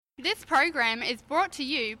This program is brought to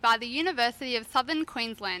you by the University of Southern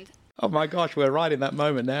Queensland. Oh my gosh, we're right in that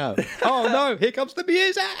moment now. Oh no, here comes the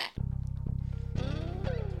music!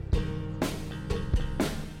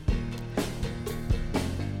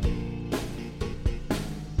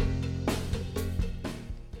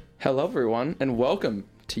 Hello everyone and welcome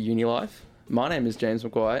to Uni Life. My name is James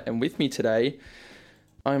McGuire and with me today,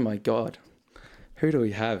 oh my god, who do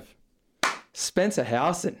we have? Spencer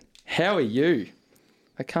Howson. How are you?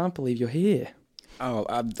 I can't believe you're here. Oh,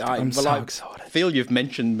 I'm so excited. I feel you've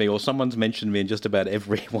mentioned me, or someone's mentioned me in just about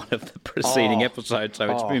every one of the preceding episodes,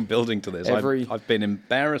 so it's been building to this. I've been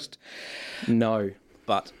embarrassed. No.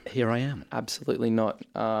 But here I am. Absolutely not.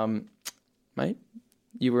 Mate,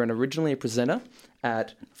 you were originally a presenter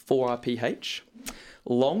at 4RPH,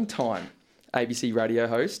 long-time ABC radio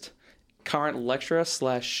host, current lecturer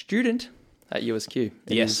 / student at USQ.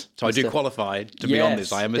 Yes, so I do qualify to be on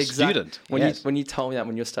this. I am a student. When you told me that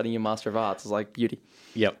when you were studying your Master of Arts, I was like, beauty.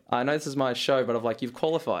 Yep. I know this is my show, but I'm like, you've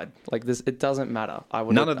qualified. Like this, it doesn't matter. I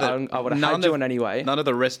would have had you in any way. None of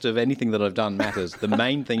the rest of anything that I've done matters. The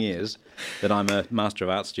main thing is that I'm a Master of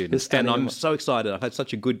Arts student, and I'm so excited. I've had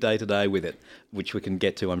such a good day today with it, which we can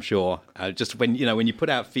get to, I'm sure. Just when you put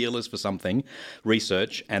out feelers for something,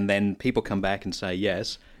 research, and then people come back and say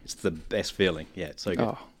yes, it's the best feeling. Yeah, it's so good.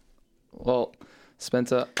 Oh. Well,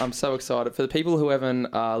 Spencer, I'm so excited. For the people who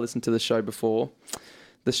haven't listened to the show before,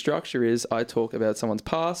 the structure is I talk about someone's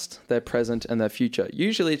past, their present, and their future.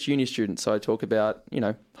 Usually it's uni students, so I talk about,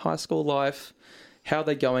 high school life, how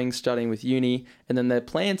they're going, studying with uni, and then their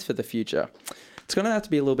plans for the future. It's going to have to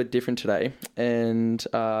be a little bit different today, and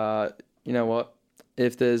you know what?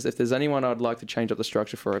 If there's anyone I'd like to change up the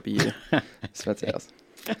structure for, it'd be you, Spencer Howson.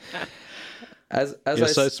 You're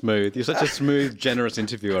so smooth. You're such a smooth, generous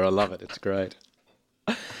interviewer. I love it. It's great.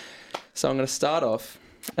 So I'm going to start off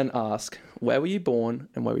and ask, where were you born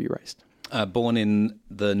and where were you raised? Born in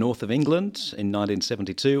the north of England in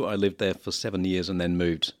 1972. I lived there for 7 years and then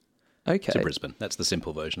moved to Brisbane. That's the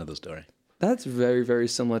simple version of the story. That's very, very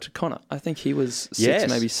similar to Connor. I think he was 6,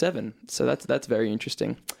 maybe 7. So that's very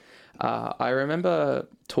interesting. I remember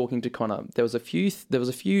talking to Connor. There was a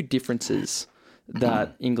few differences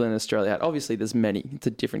that England and Australia had. Obviously, there's many. It's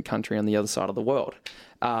a different country on the other side of the world.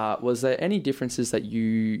 Was there any differences that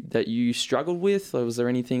you struggled with? Or was there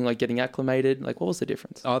anything like getting acclimated? Like, what was the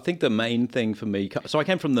difference? I think the main thing for me... So I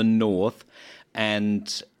came from the north,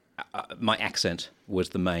 and my accent was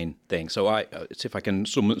the main thing. So see if I can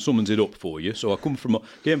summons it up for you. So I came from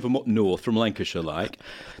up north, from Lancashire,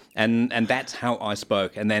 and that's how I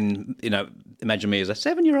spoke. And then, imagine me as a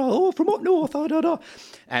 7-year-old, from up north,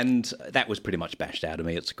 and that was pretty much bashed out of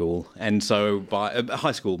me at school. And so by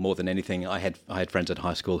high school, more than anything, I had friends at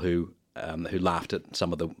high school who laughed at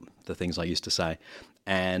some of the things I used to say.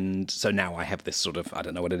 And so now I have this sort of, I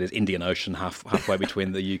don't know what it is, Indian Ocean halfway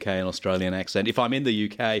between the UK and Australian accent. If I'm in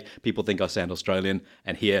the UK, people think I sound Australian,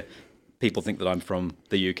 and here people think that I'm from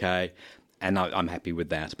the UK, and I'm happy with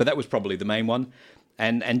that. But that was probably the main one.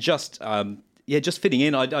 And just fitting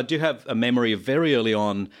in. I do have a memory of very early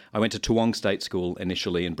on, I went to Toowong State School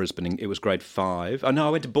initially in Brisbane. It was grade 5. Oh no, I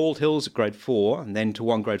went to Bald Hills grade 4, and then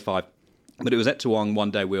Toowong grade 5. But it was at Toowong one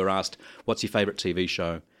day we were asked, what's your favourite TV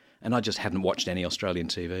show? And I just hadn't watched any Australian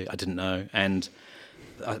TV. I didn't know. And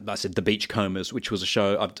I said The Beachcombers, which was a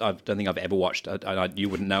show I don't think I've ever watched. You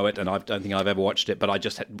wouldn't know it, and I don't think I've ever watched it, but I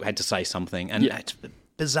just had to say something. And It's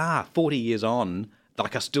bizarre. 40 years on,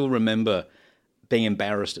 I still remember being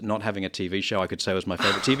embarrassed at not having a TV show I could say was my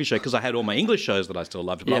favourite TV show, because I had all my English shows that I still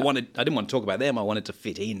loved, but I didn't want to talk about them. I wanted to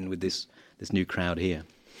fit in with this new crowd here.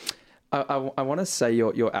 I want to say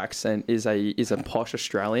your accent is a posh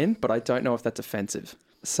Australian, but I don't know if that's offensive.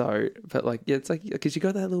 So, but it's because you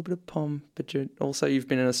got that little bit of pom, but you've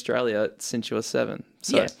been in Australia since you were 7.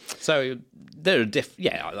 So. Yeah. So there are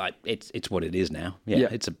it's what it is now. Yeah.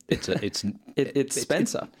 It's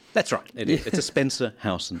Spencer. That's right. It is. It's a Spencer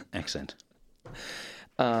Howson accent.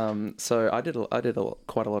 So I did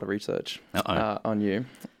quite a lot of research on you,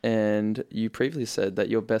 and you previously said that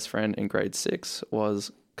your best friend in grade 6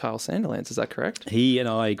 was Kyle Sandilands. Is that correct? He and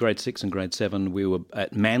I, grade 6 and grade 7, we were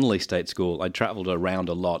at Manly State School. I travelled around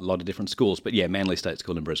a lot of different schools, but Manly State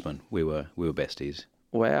School in Brisbane. We were besties.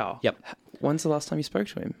 Wow. Yep. When's the last time you spoke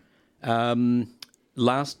to him?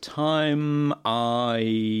 Last time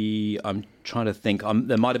I'm trying to think.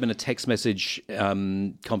 There might have been a text message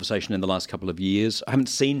conversation in the last couple of years. I haven't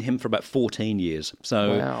seen him for about 14 years.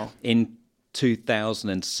 So in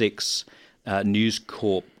 2006, News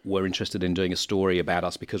Corp were interested in doing a story about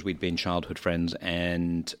us because we'd been childhood friends,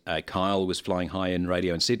 and Kyle was flying high in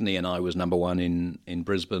radio in Sydney and I was number one in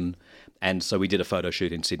Brisbane. And so we did a photo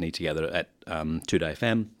shoot in Sydney together at 2Day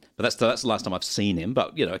FM. But that's the last time I've seen him.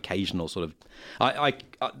 But occasional sort of.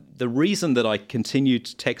 The reason that I continue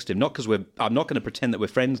to text him, not because I'm not going to pretend that we're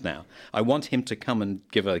friends now. I want him to come and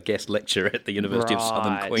give a guest lecture at the University of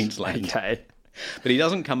Southern Queensland. Okay. But he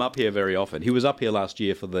doesn't come up here very often. He was up here last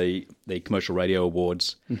year for the Commercial Radio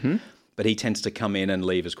Awards. Mm-hmm. But he tends to come in and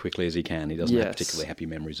leave as quickly as he can. He doesn't have particularly happy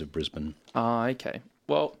memories of Brisbane. Okay.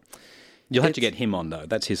 Well, you'll have to get him on, though.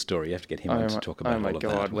 That's his story. You have to get him on to talk about all of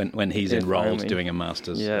that. When he's enrolled doing a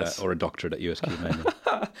master's or a doctorate at USQ, maybe.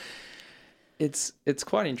 It's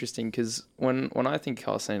quite interesting because when I think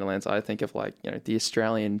Carl Sandilands, I think of the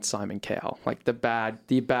Australian Simon Cowell, like the bad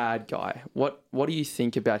guy. What do you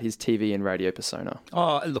think about his TV and radio persona?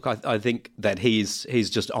 Oh, look, I think that he's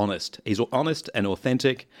just honest. He's honest and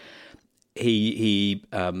authentic.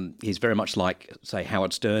 He's very much like, say,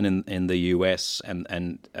 Howard Stern in the US, and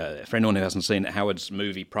for anyone who hasn't seen Howard's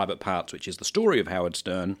movie Private Parts, which is the story of Howard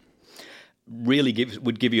Stern, really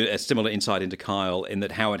would give you a similar insight into Kyle, in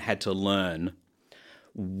that Howard had to learn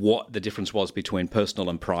what the difference was between personal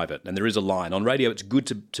and private. And there is a line on radio. It's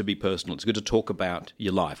good to be personal. It's good to talk about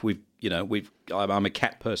your life. I'm a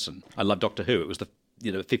cat person. I love Doctor Who. It was the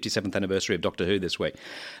 57th anniversary of Doctor Who this week,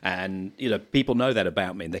 and people know that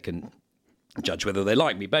about me, and they can judge whether they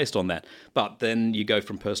like me based on that. But then you go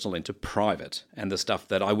from personal into private, and the stuff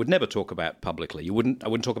that I would never talk about publicly. I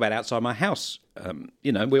wouldn't talk about outside my house.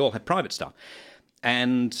 We all have private stuff.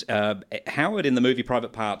 And Howard in the movie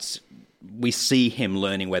Private Parts, we see him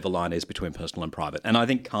learning where the line is between personal and private. And I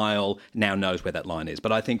think Kyle now knows where that line is.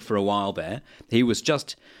 But I think for a while there, he was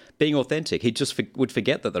just being authentic. He just would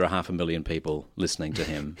forget that there are 500,000 people listening to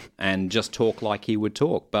him and just talk like he would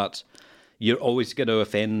talk. But you're always going to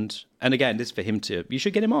offend. And again, this for him you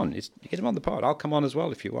should get him on. You get him on the pod. I'll come on as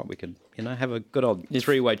well if you want. We can, have a good old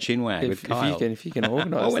three-way chinwag with Kyle. If you can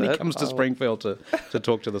organise or when he comes to Springfield to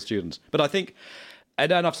talk to the students. But I think,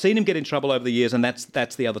 and I've seen him get in trouble over the years, and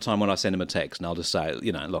that's the other time when I send him a text, and I'll just say,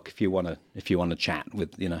 look, if you want to chat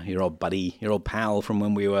with, your old buddy, your old pal from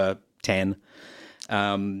when we were 10, in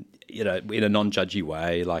a non-judgy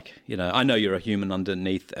way, I know you're a human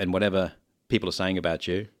underneath, and whatever people are saying about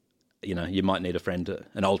you, you might need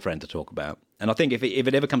an old friend to talk about. And I think if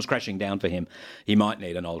it ever comes crashing down for him, he might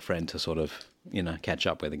need an old friend to sort of, catch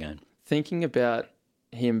up with again. Thinking about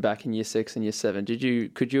him back in year 6 and year 7,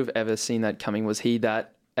 could you have ever seen that coming? Was he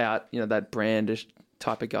that that brandish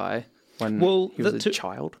type of guy when he was a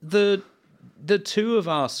child? The two of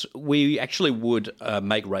us, we actually would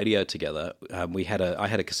make radio together. I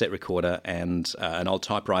had a cassette recorder and an old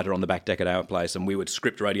typewriter on the back deck at our place, and we would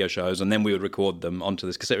script radio shows, and then we would record them onto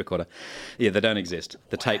this cassette recorder. Yeah, they don't exist.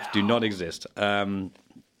 The tapes do not exist.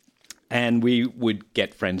 And we would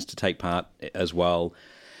get friends to take part as well.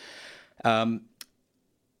 The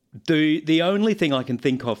only thing I can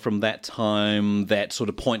think of from that time that sort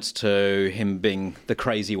of points to him being the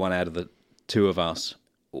crazy one out of the two of us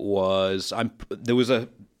was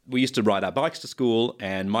we used to ride our bikes to school,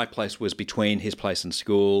 and my place was between his place and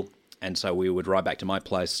school, and so we would ride back to my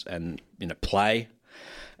place and play.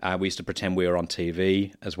 We used to pretend we were on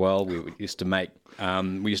TV as well. We used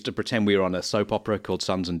to pretend we were on a soap opera called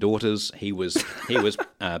Sons and Daughters. He was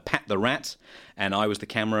Pat the Rat, and I was the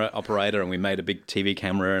camera operator, and we made a big TV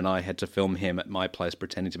camera, and I had to film him at my place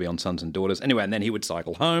pretending to be on Sons and Daughters. Anyway, and then he would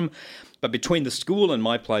cycle home. But between the school and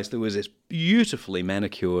my place, there was this beautifully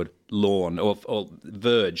manicured lawn or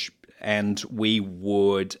verge. And we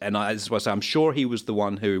would, and I'm sure he was the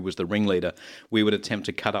one who was the ringleader. We would attempt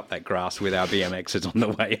to cut up that grass with our BMXs on the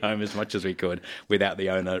way home as much as we could, without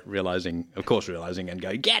the owner realizing, and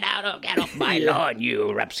go, get off my lawn,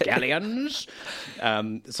 you rapscallions.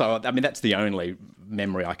 So I mean, that's the only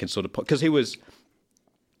memory I can sort of put, because he was.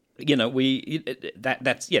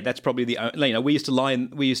 That's probably the only. We used to lie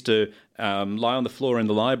on the floor in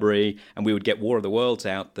the library, and we would get War of the Worlds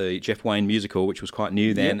out, the Jeff Wayne musical, which was quite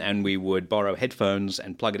new then, and we would borrow headphones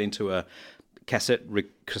and plug it into a cassette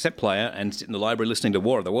player and sit in the library listening to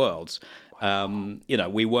War of the Worlds.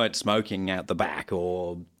 We weren't smoking out the back,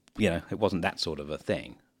 or it wasn't that sort of a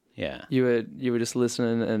thing. Yeah, you were just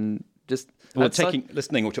listening and just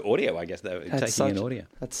listening to audio. I guess taking in audio.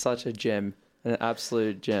 That's such a gem. An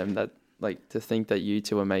absolute gem, that to think that you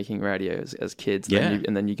two were making radio as kids,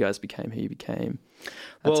 and then you guys became who you became.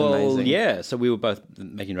 That's amazing. Yeah. So we were both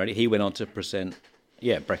making radio. He went on to present,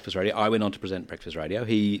 Breakfast Radio. I went on to present Breakfast Radio.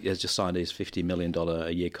 He has just signed his $50 million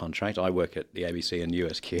a year contract. I work at the ABC and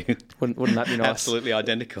USQ. Wouldn't that be nice? Absolutely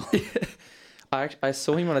identical. I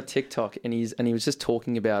saw him on a TikTok and he was just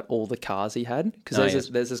talking about all the cars he had because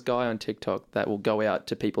there's this guy on TikTok that will go out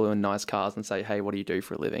to people who own nice cars and say, hey, what do you do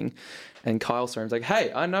for a living? And Kyle saw him, like,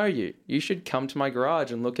 hey, I know you. You should come to my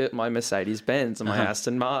garage and look at my Mercedes-Benz and my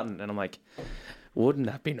Aston Martin. And I'm like, wouldn't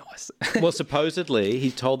that be nice? Well, supposedly,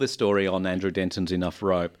 he told this story on Andrew Denton's Enough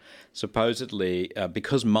Rope. Supposedly,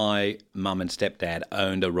 because my mum and stepdad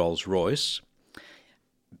owned a Rolls-Royce,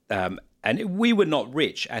 and we were not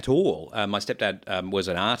rich at all. My stepdad was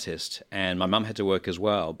an artist, and my mum had to work as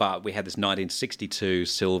well. But we had this 1962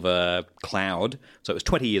 silver Cloud, so it was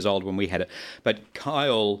 20 years old when we had it. But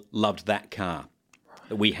Kyle loved that car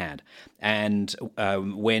that we had. And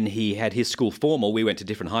when he had his school formal, we went to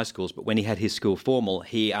different high schools, but when he had his school formal,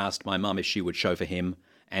 he asked my mum if she would chauffeur him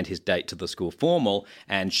and his date to the school formal,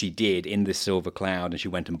 and she did in this silver Cloud, and she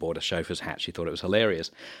went and bought a chauffeur's hat. She thought it was hilarious.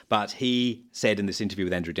 But he said in this interview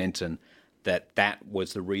with Andrew Denton that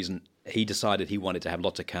was the reason he decided he wanted to have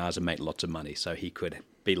lots of cars and make lots of money so he could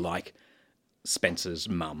be like Spencer's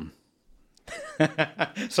mum.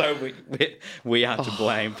 So we are to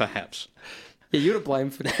blame, perhaps. Yeah, you're to blame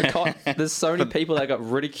for that. There's so many people that got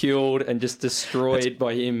ridiculed and just destroyed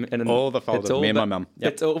by him. And all the fault of me and my mum.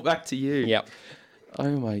 Yep. It's all back to you. Yep. Oh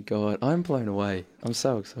my God, I'm blown away. I'm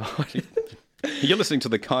so excited. You're listening to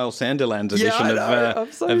the Kyle Sanderland edition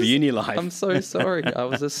of Uni Life. I'm so sorry. I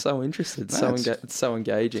was just so interested. It's so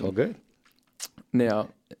engaging. It's all good. Now,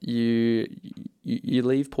 you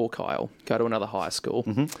leave poor Kyle, go to another high school.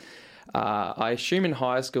 Mm-hmm. I assume in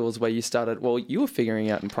high school is where you started. Well, you were figuring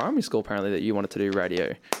out in primary school apparently that you wanted to do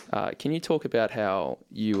radio. Can you talk about how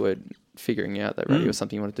you were figuring out that radio was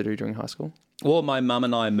something you wanted to do during high school? Well, my mum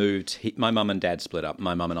and I moved. My mum and dad split up.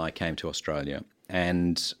 My mum and I came to Australia,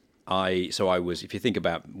 and I was. If you think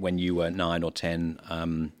about when you were 9 or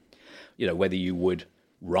 10, whether you would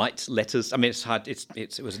write letters. I mean, it's hard.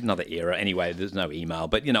 It was another era anyway. There's no email,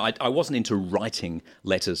 but I wasn't into writing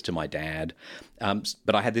letters to my dad.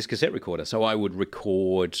 But I had this cassette recorder, so I would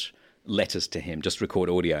record letters to him, just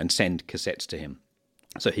record audio and send cassettes to him,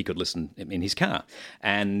 so he could listen in his car.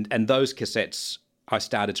 And those cassettes, I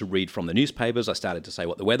started to read from the newspapers. I started to say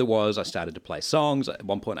what the weather was. I started to play songs. At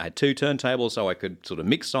one point, I had 2 turntables, so I could sort of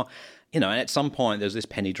mix songs. And at some point, there's this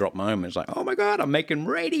penny drop moment. It's like, oh my God, I'm making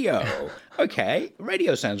radio. Okay,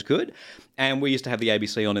 radio sounds good. And we used to have the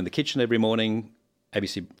ABC on in the kitchen every morning,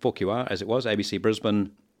 ABC 4QR as it was, ABC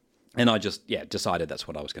Brisbane. And I just, decided that's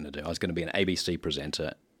what I was going to do. I was going to be an ABC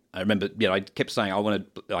presenter. I remember, I kept saying I want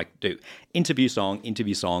to do interview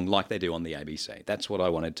song, like they do on the ABC. That's what I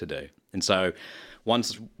wanted to do. And so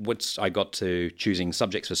once I got to choosing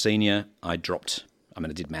subjects for senior, I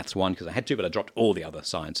did maths 1 because I had to, but I dropped all the other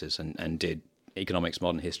sciences and did economics,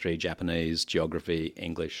 modern history, Japanese, geography,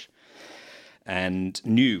 English, and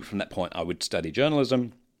knew from that point I would study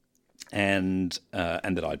journalism and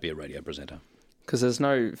that I'd be a radio presenter. Because there's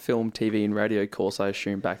no film, TV, and radio course, I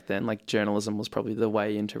assume, back then. Like, journalism was probably the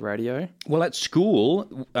way into radio. Well, at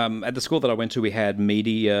school, at the school that I went to, we had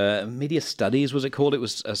media studies, was it called? It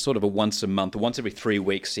was a sort of a once a month, once every 3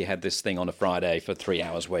 weeks, you had this thing on a Friday for 3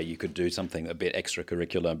 hours where you could do something a bit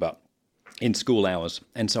extracurricular, but in school hours.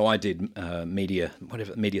 And so I did media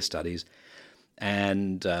studies,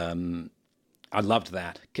 and I loved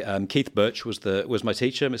that. Keith Birch was my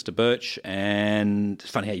teacher, Mr. Birch, and it's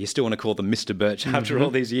funny how you still want to call them Mr. Birch after all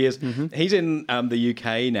these years. Mm-hmm. He's in the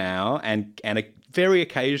UK now, and very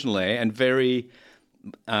occasionally, and very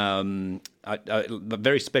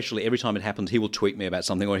very specially, every time it happens, he will tweet me about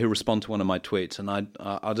something, or he'll respond to one of my tweets, and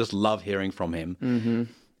I just love hearing from him.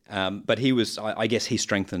 Mm-hmm. But he was, I guess, he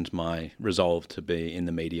strengthened my resolve to be in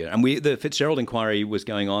the media, and the Fitzgerald inquiry was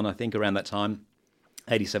going on, I think, around that time,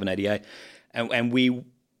 87, 88. And we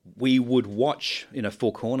would watch,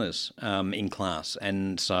 Four Corners in class.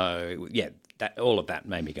 And so, all of that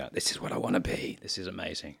made me go, this is what I want to be. This is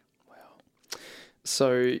amazing. Wow.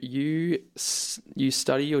 So you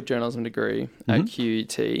study your journalism degree at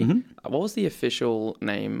QUT. Mm-hmm. What was the official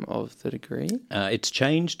name of the degree? It's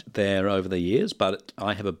changed there over the years, but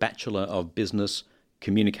I have a Bachelor of Business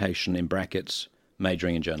Communication, in brackets,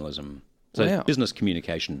 majoring in journalism. So It's business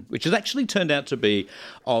communication, which has actually turned out to be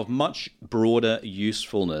of much broader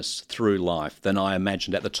usefulness through life than I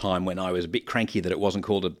imagined at the time when I was a bit cranky that it wasn't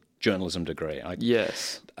called a journalism degree.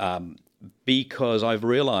 Yes. Because I've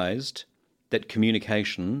realised that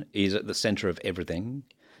communication is at the centre of everything,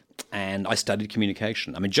 and I studied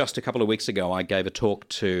communication. I mean, just a couple of weeks ago, I gave a talk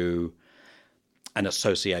to an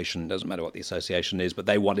association. Doesn't matter what the association is, but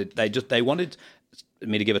they wanted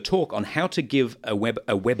me to give a talk on how to give a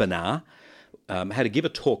webinar. How to give a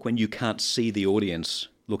talk when you can't see the audience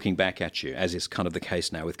looking back at you, as is kind of the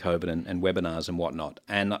case now with COVID and webinars and whatnot.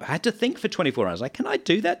 And I had to think for 24 hours, like, can I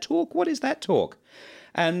do that talk? What is that talk?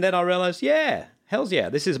 And then I realised, yeah, hell's yeah,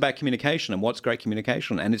 this is about communication and what's great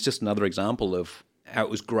communication. And it's just another example of how it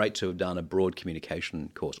was great to have done a broad communication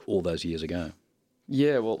course all those years ago.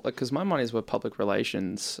 Yeah, well, because my monies were public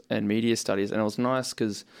relations and media studies, and it was nice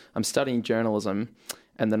because I'm studying journalism,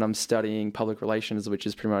 and then I'm studying public relations, which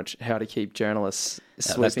is pretty much how to keep journalists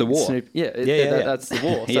slipping. That's the war. That's the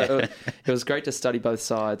war. So Yeah. it was great to study both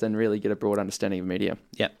sides and really get a broad understanding of media.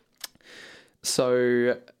 Yeah.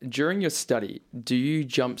 So during your study, do you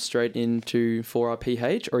jump straight into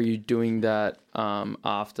 4RPH, or are you doing that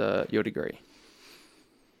after your degree?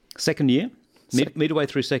 Second year, midway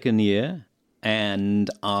through second year, and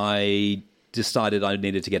I decided I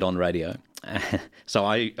needed to get on radio. So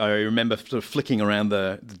I remember sort of flicking around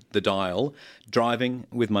the dial, driving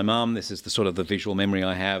with my mum. This is the sort of the visual memory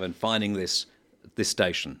I have, and finding this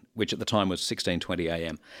station, which at the time was 1620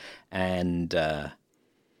 AM, and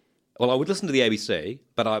I would listen to the ABC,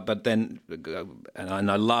 but then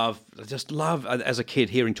I just love as a kid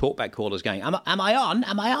hearing talkback callers going, am I on?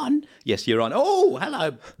 Am I on? Yes, you're on. Oh,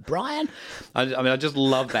 hello, Brian. I just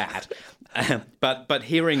love that. But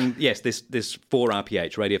hearing, yes, this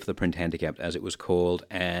 4RPH, Radio for the Print Handicapped, as it was called,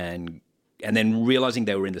 and then realising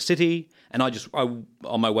they were in the city, and I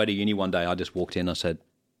on my way to uni one day, I just walked in. I said,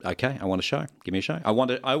 "Okay, I want a show. Give me a show.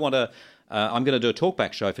 I'm going to do a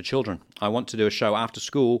talkback show for children. I want to do a show after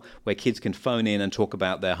school where kids can phone in and talk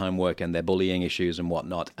about their homework and their bullying issues and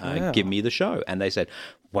whatnot. Wow. Give me the show." And they said,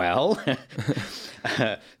 "Well,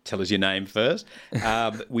 tell us your name first.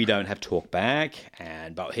 We don't have talkback,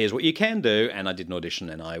 but here's what you can do." And I did an audition,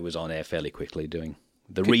 and I was on air fairly quickly doing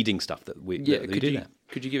the reading stuff that we do now.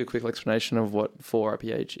 Could you give a quick explanation of what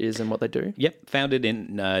 4RPH is and what they do? Yep, founded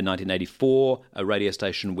in 1984, a radio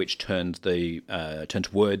station which turned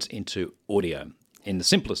words into audio. In the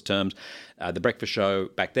simplest terms, the breakfast show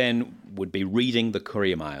back then would be reading the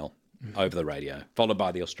Courier Mail over the radio, followed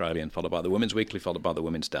by the Australian, followed by the Women's Weekly, followed by the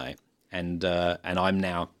Women's Day. And I'm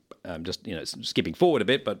now just skipping forward a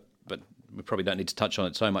bit, but we probably don't need to touch on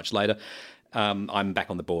it so much later. I'm back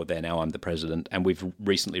on the board there now. I'm the president, and we've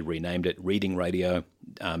recently renamed it Reading Radio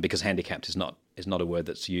because handicapped is not a word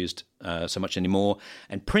that's used so much anymore,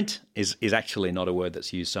 and print is actually not a word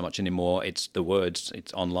that's used so much anymore. It's the words.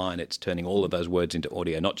 It's online. It's turning all of those words into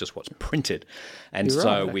audio, not just what's printed. And You're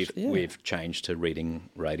so right, we've changed to Reading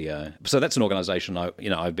Radio. So that's an organisation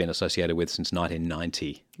I've been associated with since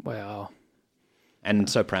 1990. Wow. And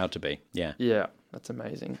so proud to be. Yeah. Yeah, that's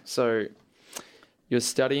amazing. So you're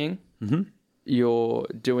studying. Mm-hmm. You're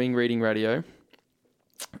doing Reading Radio.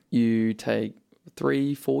 You take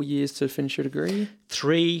 3-4 years to finish your degree?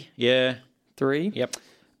 3, yeah. 3? Yep.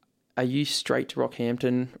 Are you straight to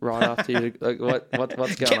Rockhampton right after you? Like, what's going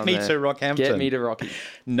on Get me there? to Rockhampton. Get me to Rocky.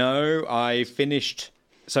 No, I finished.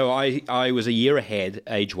 So I was a year ahead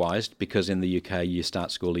age-wise because in the UK you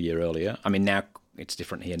start school a year earlier. I mean, now it's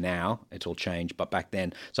different here now. It's all changed. But back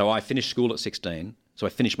then, so I finished school at 16. So I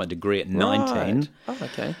finished my degree at 19. Right. Oh,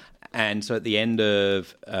 okay. And so at the end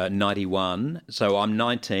of 91, so I'm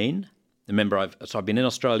 19. Remember, I've been in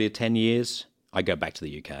Australia 10 years. I go back to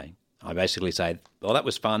the UK. I basically say, well, that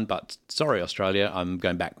was fun, but sorry, Australia, I'm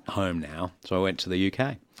going back home now. So I went to the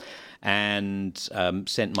UK and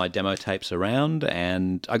sent my demo tapes around.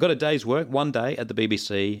 And I got a day's work one day at the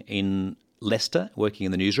BBC in Leicester, working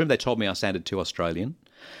in the newsroom. They told me I sounded too Australian.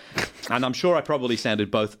 And I'm sure I probably sounded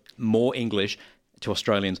both more English to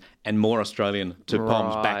Australians and more Australian to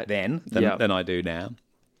Poms back then than I do now.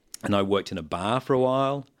 And I worked in a bar for a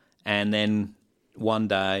while. And then one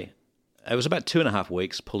day, it was about 2.5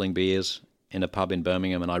 weeks pulling beers in a pub in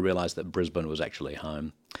Birmingham, and I realised that Brisbane was actually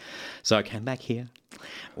home. So I came back here,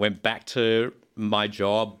 went back to my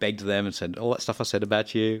job, begged them and said, all that stuff I said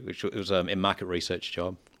about you, which was a market research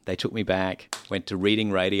job. They took me back, went to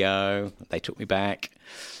Reading Radio, they took me back,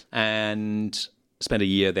 and spent a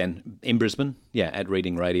year then in Brisbane, at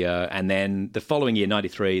Reading Radio. And then the following year,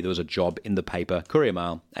 93, there was a job in the paper, Courier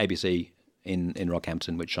Mail, ABC in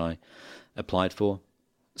Rockhampton, which I applied for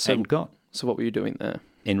and got. So what were you doing there?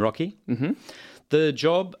 In Rocky? Mm-hmm. The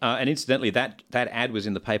job, and incidentally, that ad was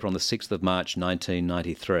in the paper on the 6th of March,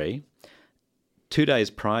 1993. 2 days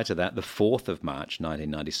prior to that, the 4th of March,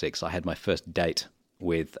 1996, I had my first date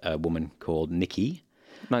with a woman called Nikki.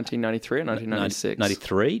 1993 or 1996?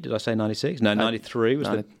 93, did I say 96? No, 93 was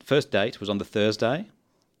the first date, was on the Thursday.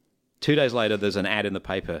 2 days later, there's an ad in the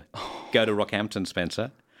paper. Go to Rockhampton,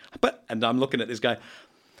 Spencer. And I'm looking at this guy,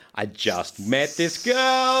 I just met this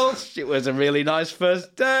girl. It was a really nice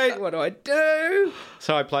first date. What do I do?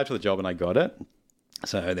 So I applied for the job and I got it.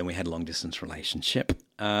 So then we had a long-distance relationship.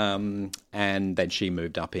 And then she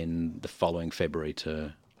moved up in the following February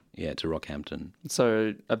to Rockhampton.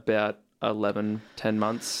 So about 10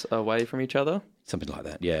 months away from each other? Something like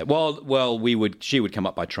that, yeah. Well, she would come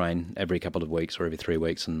up by train every couple of weeks or every 3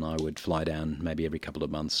 weeks, and I would fly down maybe every couple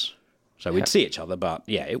of months. So we'd see each other, but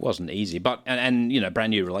yeah, it wasn't easy. But and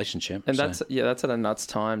brand new relationship. And that's at a nuts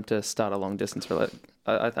time to start a long distance relationship.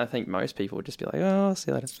 I think most people would just be like, oh, I'll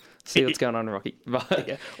see you later. See what's going on, Rocky. But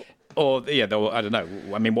yeah. Or I don't know.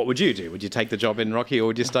 I mean, what would you do? Would you take the job in Rocky, or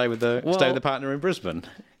would you stay with the partner in Brisbane?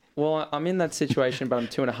 Well, I'm in that situation, but I'm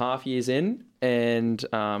 2.5 years in, and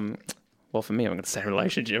well, for me, I'm going to say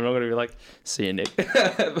relationship. I'm not going to be like, see you, Nick.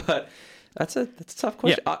 But that's a tough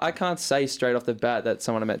question. Yeah. I can't say straight off the bat that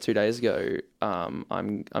someone I met 2 days ago, I'm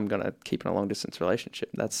going to keep in a long distance relationship.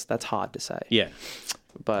 That's hard to say. Yeah.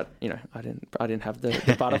 But I didn't have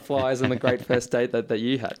the butterflies and the great first date that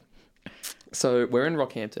you had. So we're in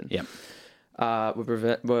Rockhampton. Yeah.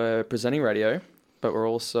 We're presenting radio, but we're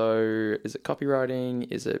also, is it copywriting?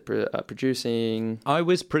 Is it producing? I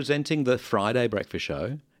was presenting the Friday breakfast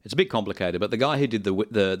show. It's a bit complicated, but the guy who did the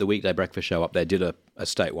weekday breakfast show up there did a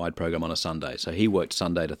statewide program on a Sunday. So he worked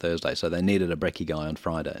Sunday to Thursday. So they needed a brekkie guy on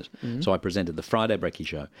Fridays. Mm-hmm. So I presented the Friday brekkie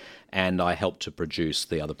show, and I helped to produce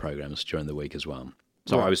the other programs during the week as well.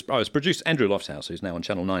 So right. I was produced Andrew Lofthouse, who's now on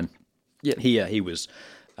Channel 9. Yeah,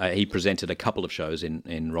 he presented a couple of shows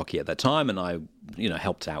in Rocky at that time, and I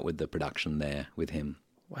helped out with the production there with him.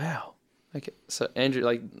 Wow. Okay. So Andrew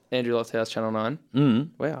Lofthouse, Channel 9.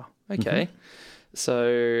 Mm-hmm. Wow. Okay. Mm-hmm.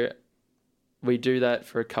 So we do that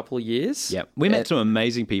for a couple of years. Yeah, we met some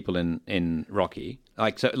amazing people in Rocky.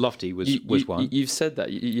 Like, so Lofty was one. You've said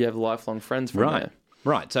that you have lifelong friends from there.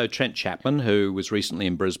 Right. So Trent Chapman, who was recently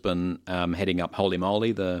in Brisbane, heading up Holy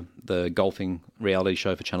Moly, the golfing reality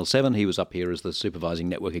show for Channel 7. He was up here as the supervising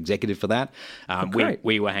network executive for that.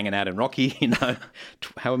 We were hanging out in Rocky.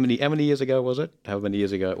 How many years ago was it? How many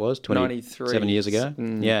years ago it was? 93. 7 years ago.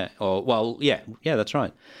 Mm. Yeah. That's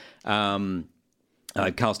right.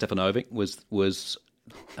 Carl Stefanovic was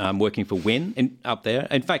working for Win up there.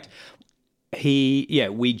 In fact,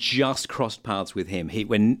 we just crossed paths with him.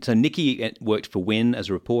 So Nikki worked for Win as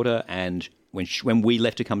a reporter, and when we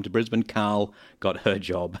left to come to Brisbane, Carl got her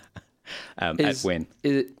job at Win.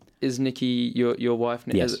 Is Nikki your wife?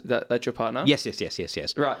 Yes. That's your partner? Yes.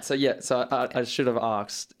 Right. So I should have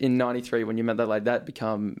asked, in '93 when you met that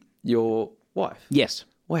become your wife? Yes.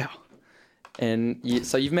 Wow. And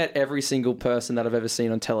so you've met every single person that I've ever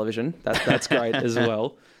seen on television. That's great as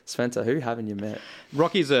well. Spencer, who haven't you met?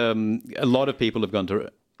 Rocky's a lot of people have gone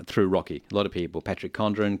through Rocky. A lot of people. Patrick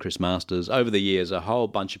Condren, Chris Masters. Over the years, a whole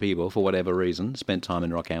bunch of people, for whatever reason, spent time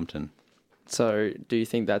in Rockhampton. So do you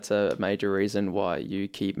think that's a major reason why you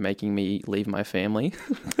keep making me leave my family?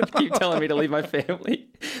 Keep telling me to leave my family.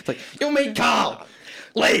 It's like, you'll meet Carl.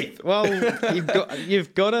 Leave. Well,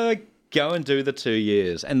 you've got to go and do the 2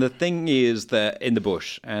 years. And the thing is that in the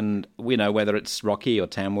bush, and whether it's Rocky or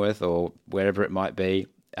Tamworth or wherever it might be,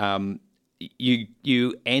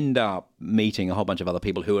 you end up meeting a whole bunch of other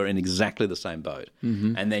people who are in exactly the same boat.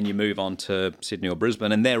 Mm-hmm. And then you move on to Sydney or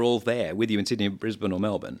Brisbane, and they're all there with you in Sydney, Brisbane or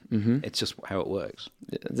Melbourne. Mm-hmm. It's just how it works.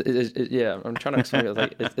 Yeah, I'm trying to explain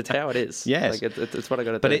it. It's how it is. Yes. It's what I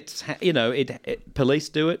got to do. But it's, police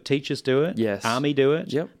do it, teachers do it, yes. Army do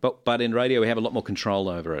it. Yep. But in radio, we have a lot more control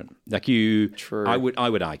over it. Like True. I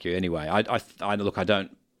would argue anyway. I look, I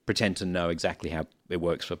don't pretend to know exactly how it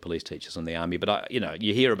works for police teachers and the Army, but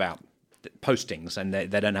you hear about postings and they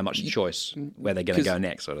don't have much choice where they're going to go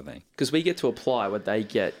next, sort of thing. Because we get to apply what they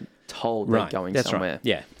get told they're going That's somewhere. Right.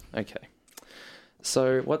 Yeah. Okay.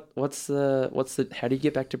 So what's the how do you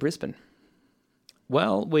get back to Brisbane?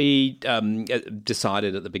 Well, we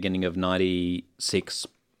decided at the beginning of 96.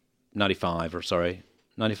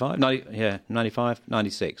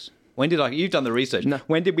 You've done the research. No.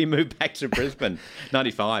 When did we move back to Brisbane?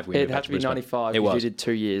 95. It had to be 95. You did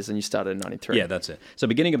 2 years and you started in 93. Yeah, that's it. So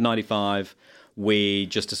beginning of 95, we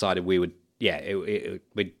just decided we wanted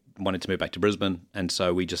to move back to Brisbane, and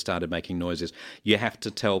so we just started making noises. You have to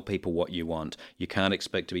tell people what you want. You can't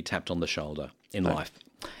expect to be tapped on the shoulder in life.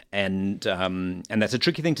 And that's a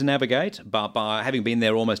tricky thing to navigate, but by having been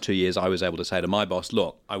there almost 2 years, I was able to say to my boss,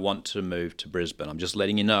 look, I want to move to Brisbane. I'm just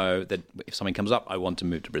letting you know that if something comes up, I want to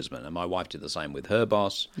move to Brisbane. And my wife did the same with her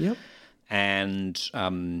boss. Yep. And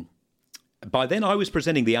by then I was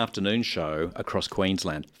presenting the afternoon show across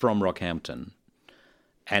Queensland from Rockhampton.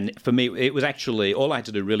 And for me, it was actually, all I had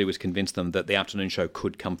to do really was convince them that the afternoon show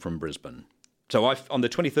could come from Brisbane. So on the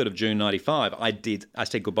 23rd of June 95, I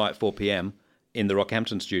said goodbye at 4 p.m. in the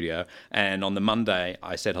Rockhampton studio, and on the Monday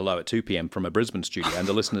I said hello at 2 p.m. from a Brisbane studio, and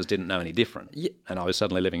the listeners didn't know any different. Yeah. And I was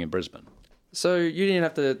suddenly living in Brisbane. So you didn't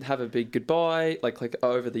have to have a big goodbye, like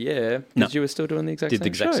over the air, because No. you were still doing the exact Did same the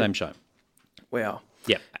exact show. same show. Wow.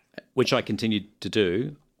 Yeah, which I continued to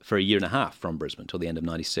do for a year and a half from Brisbane till the end of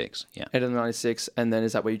 '96. Yeah. End of the 96, and then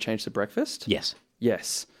is that where you changed to breakfast? Yes.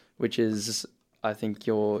 Yes, which is, I think,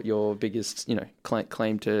 your biggest,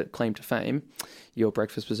 claim to fame, your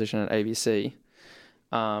breakfast position at ABC.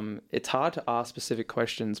 It's hard to ask specific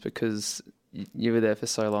questions because you were there for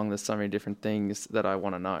so long. There's so many different things that I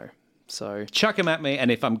want to know. So Chuck them at me,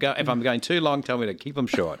 and if I'm going too long, tell me to keep them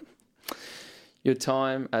short. your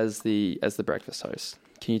time as the breakfast host.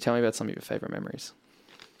 Can you tell me about some of your favorite memories?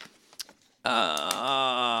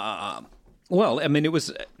 Well, I mean, it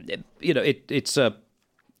was, it's a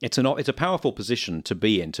powerful position to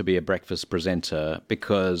be in, to be a breakfast presenter,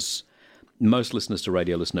 because most listeners to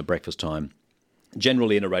radio listen at breakfast time.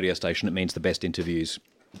 Generally, in a radio station, it means the best interviews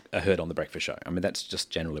are heard on the breakfast show. I mean, that's just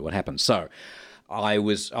generally what happens. So,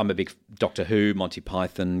 I'm a big Doctor Who, Monty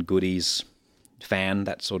Python, Goodies fan,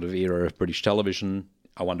 that sort of era of British television.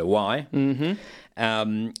 I wonder why.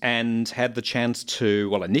 Mm-hmm. And had the chance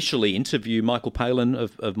to, initially interview Michael Palin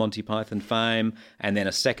of Monty Python fame, and then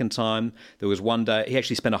a second time. There was one day, he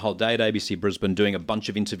actually spent a whole day at ABC Brisbane doing a bunch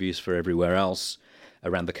of interviews for everywhere else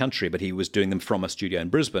around the country, but he was doing them from a studio in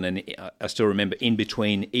Brisbane. And I still remember in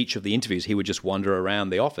between each of the interviews, he would just wander around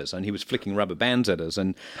the office and he was flicking rubber bands at us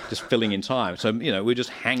and just filling in time. So, we were just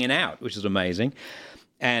hanging out, which is amazing.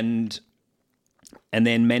 And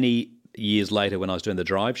then many years later, when I was doing the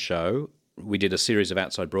Drive show, we did a series of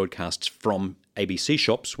outside broadcasts from ABC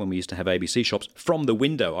shops, when we used to have ABC shops, from the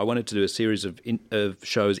window. I wanted to do a series of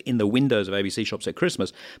shows in the windows of ABC shops at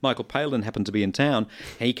Christmas. Michael Palin happened to be in town.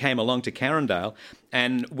 He came along to Carindale,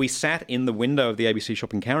 and we sat in the window of the ABC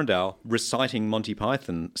shop in Carindale reciting Monty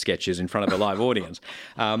Python sketches in front of a live audience.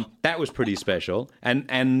 That was pretty special.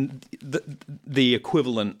 And the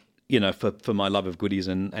equivalent, for my love of Goodies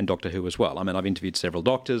and Doctor Who as well. I mean, I've interviewed several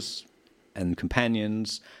doctors and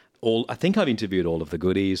companions. I think I've interviewed all of the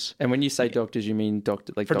Goodies. And when you say doctors, you mean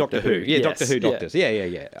Doctor Doctor Who. Yeah, yes. Doctor Who doctors.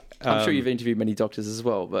 Yeah. I'm sure you've interviewed many doctors as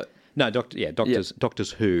well, but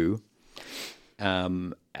Doctors Who.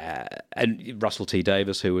 And Russell T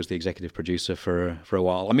Davis, who was the executive producer for a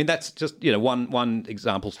while. I mean, that's just one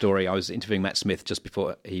example story. I was interviewing Matt Smith just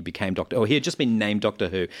before he became Doctor. Oh, he had just been named Doctor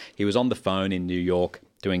Who. He was on the phone in New York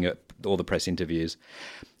doing all the press interviews.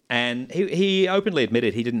 And he openly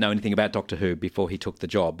admitted he didn't know anything about Doctor Who before he took the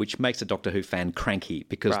job, which makes a Doctor Who fan cranky,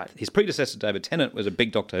 because his predecessor, David Tennant, was a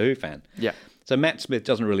big Doctor Who fan. Yeah. So Matt Smith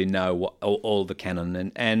doesn't really know all the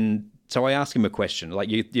canon. And so I asked him a question, like,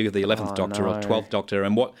 you're the 11th Doctor or 12th Doctor,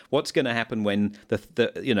 and what's going to happen when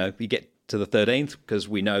you get to the 13th, because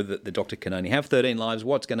we know that the Doctor can only have 13 lives.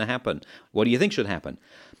 What's going to happen? What do you think should happen?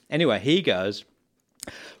 Anyway, he goes,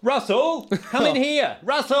 Russell, come in here.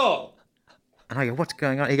 Russell! And I go, what's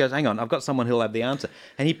going on? He goes, hang on, I've got someone who'll have the answer.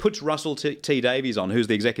 And he puts Russell T Davies on, who's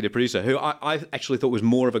the executive producer, who I actually thought was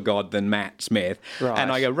more of a god than Matt Smith. Right.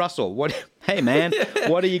 And I go, Russell, hey man,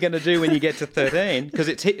 what are you going to do when you get to 13? Because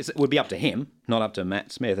it would be up to him, not up to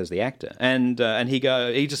Matt Smith as the actor. And he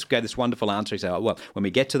just gave this wonderful answer. He said, well, when we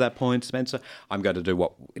get to that point, Spencer, I'm going to do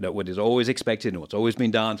what is always expected and what's always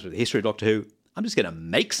been done through the history of Doctor Who. I'm just going to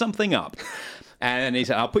make something up. And he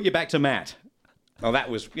said, I'll put you back to Matt. Well, that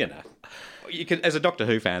was, you could, as a Doctor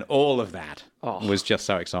Who fan, all of that was just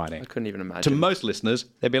so exciting. I couldn't even imagine. To most listeners,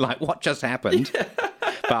 they'd be like, what just happened?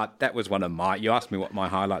 But that was one of you asked me what my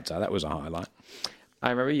highlights are. That was a highlight.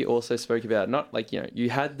 I remember you also spoke about, not like, you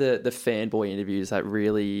had the fanboy interviews that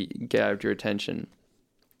really grabbed your attention.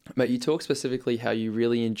 But you talk specifically how you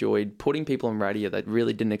really enjoyed putting people on radio that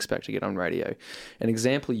really didn't expect to get on radio. An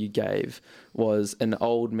example you gave was an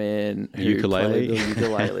old man who played the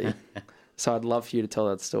ukulele. So I'd love for you to tell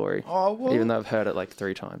that story, even though I've heard it like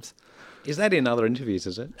 3 times. Is that in other interviews,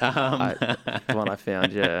 is it? The one I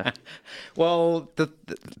found, yeah. Well,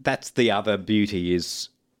 that's the other beauty is,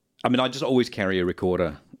 I mean, I just always carry a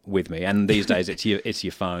recorder with me. And these days it's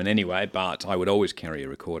your phone anyway, but I would always carry a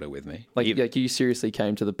recorder with me. Like you seriously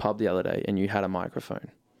came to the pub the other day and you had a microphone.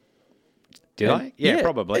 Did I? Yeah,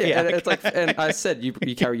 probably. Yeah. And it's like, and I said you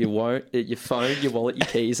carry your phone, your wallet, your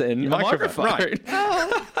keys, and your microphone. Right.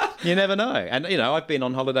 You never know. And I've been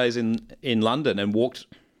on holidays in London and walked.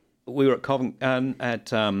 We were at Covent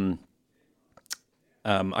at I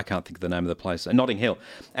can't think of the name of the place, Notting Hill,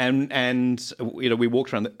 and we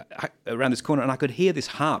walked around this corner and I could hear this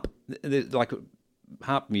harp, like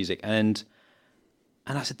harp music, and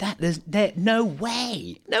And I said, no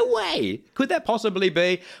way. Could that possibly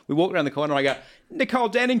be? We walk around the corner, I go, Nicole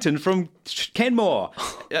Dennington from Kenmore.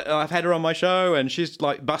 I've had her on my show, and she's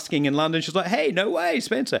like busking in London. She's like, hey, no way,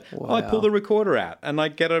 Spencer. Wow. I pull the recorder out, and I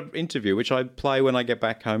get an interview, which I play when I get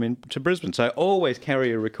back home to Brisbane. So I always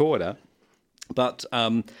carry a recorder. But...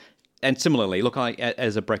 and similarly, look,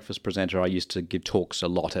 as a breakfast presenter, I used to give talks a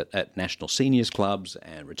lot at national seniors clubs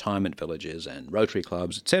and retirement villages and Rotary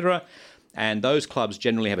clubs, etc. And those clubs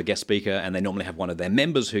generally have a guest speaker, and they normally have one of their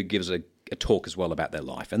members who gives a talk as well about their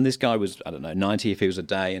life. And this guy was, 90 if he was a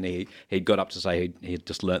day, and he got up to say he had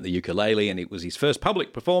just learnt the ukulele, and it was his first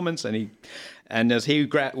public performance. And as he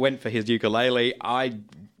went for his ukulele,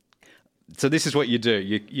 So this is what you do.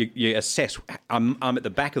 You assess. I'm at the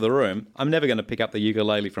back of the room. I'm never going to pick up the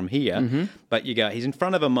ukulele from here. But you go, he's in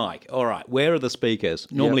front of a mic. All right, where are the speakers?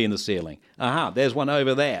 Normally in the ceiling. There's one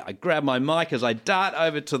over there. I grab my mic as I dart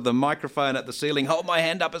over to the microphone at the ceiling, hold my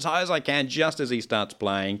hand up as high as I can just as he starts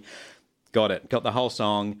playing. Got it. Got the whole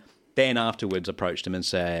song. Then afterwards approached him and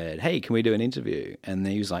said, hey, can we do an interview? And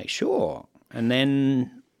he was like, sure. And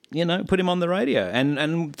then... put him on the radio.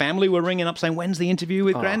 And family were ringing up saying, when's the interview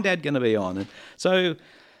with Grandad going to be on? And so,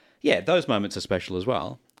 those moments are special as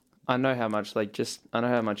well. I know how much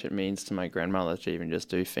it means to my grandmother to even just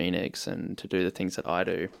do Phoenix and to do the things that I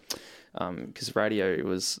do. Because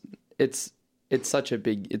radio it's such a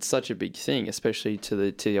big thing, especially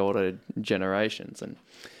to the older generations. And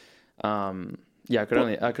I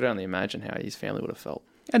could only imagine how his family would have felt.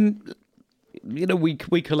 And we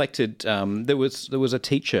collected. There was a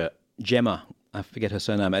teacher, Gemma, I forget her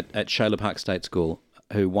surname, at Shayla Park State School,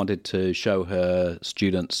 who wanted to show her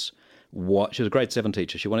students what. She was a grade 7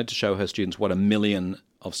 teacher. She wanted to show her students what a million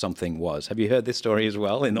of something was. Have you heard this story as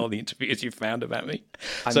well in all the interviews you found about me?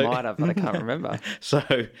 I might have, but I can't remember. So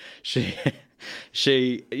she,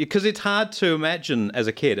 because it's hard to imagine as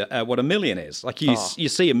a kid what a million is. Like you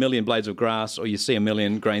see a million blades of grass, or you see a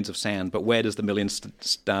million grains of sand, but where does the million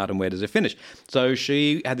start and where does it finish? So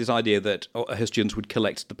she had this idea that her students would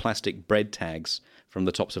collect the plastic bread tags from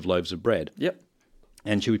the tops of loaves of bread. Yep.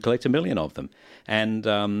 And she would collect a million of them. And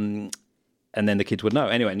then the kids would know.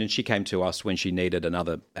 Anyway, and then she came to us when she needed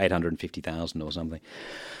another 850,000 or something.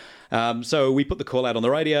 So we put the call out on the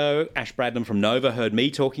radio. Ash Bradnam from Nova heard me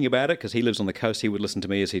talking about it because he lives on the coast. He would listen to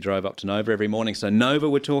me as he drove up to Nova every morning. So Nova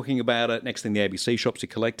were talking about it. Next thing, the ABC shops are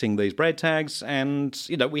collecting these bread tags, and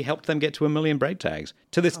we helped them get to 1 million bread tags.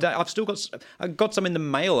 To this day, I got some in the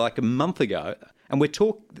mail like a month ago, and we're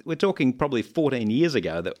talking probably 14 years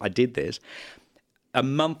ago that I did this. A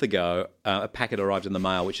month ago, a packet arrived in the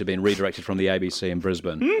mail which had been redirected from the ABC in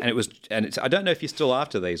Brisbane, and I don't know if you're still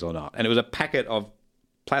after these or not. And it was a packet of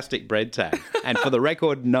plastic bread tag. And for the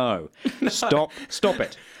record, no, stop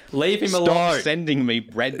it, Leave him alone. Stop sending me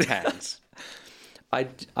bread tags. I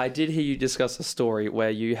did hear you discuss a story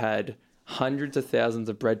where you had hundreds of thousands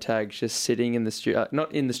of bread tags just sitting in the studio, not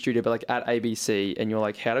in the studio, but like at ABC, and you're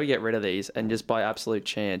like, how do we get rid of these? And just by absolute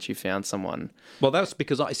chance, you found someone. Well, that's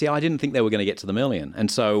because I didn't think they were going to get to the million. And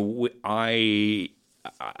so I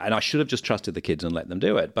should have just trusted the kids and let them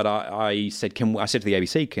do it. But I said to the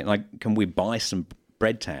ABC, can we buy some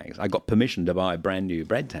bread tags? I got permission to buy brand new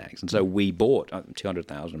bread tags. And so we bought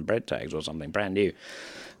 200,000 bread tags or something brand new.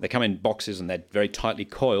 They come in boxes and they're very tightly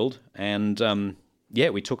coiled. And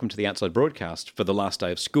we took them to the outside broadcast for the last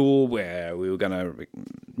day of school where we were going to,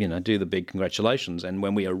 do the big congratulations. And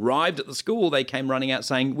when we arrived at the school, they came running out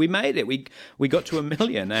saying, we made it. We got to 1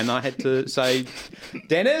 million. And I had to say,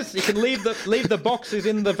 Dennis, you can leave the boxes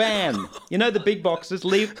in the van. The big boxes,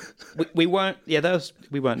 we won't need those.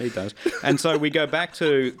 And so we go back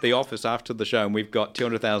to the office after the show and we've got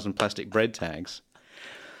 200,000 plastic bread tags.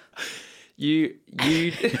 You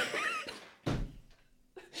you'd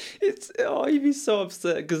be so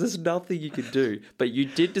upset because there's nothing you could do. But you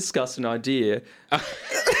did discuss an idea.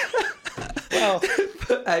 Well,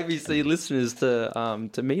 for ABC listeners to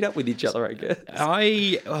meet up with each other, I guess.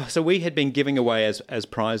 So we had been giving away as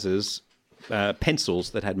prizes pencils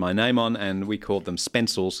that had my name on, and we called them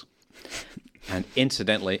Spencils. And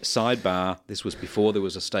incidentally, sidebar, this was before there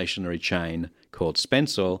was a stationery chain called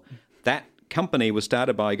Spencil. That company was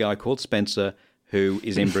started by a guy called Spencer, who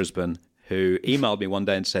is in Brisbane, who emailed me one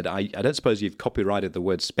day and said, I don't suppose you've copyrighted the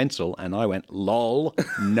word Spencil? And I went, lol,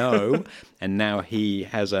 no. And now he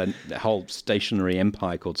has a whole stationery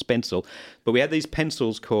empire called Spencil. But we had these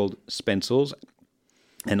pencils called Spencils.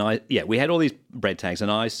 And we had all these bread tags.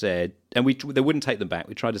 And I said, and they wouldn't take them back.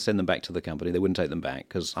 We tried to send them back to the company. They wouldn't take them back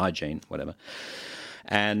because hygiene, whatever.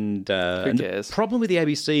 And Who cares? The problem with the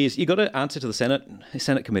ABC is you got to answer to the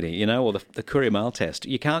Senate committee, or the Courier Mail test.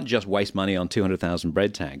 You can't just waste money on 200,000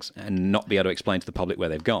 bread tags and not be able to explain to the public where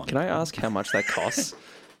they've gone. Can I ask how much that costs?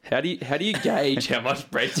 How do you gauge how much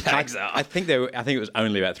bread tags are? I think it was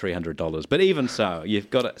only about $300. But even so, you've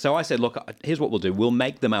got to. So I said, look, here's what we'll do. We'll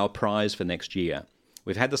make them our prize for next year.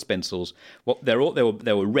 We've had the Spencers. Well, they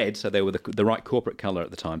were red, so they were the right corporate colour at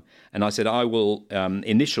the time. And I said, I will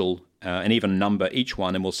initial and even number each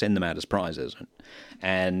one, and we'll send them out as prizes.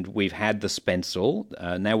 And we've had the Spencer.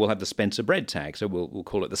 Now we'll have the Spencer bread tag. So we'll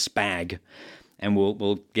call it the Spag, and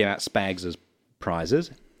we'll give out Spags as prizes.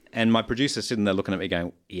 And my producer's sitting there looking at me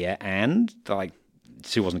going, yeah, and? Like,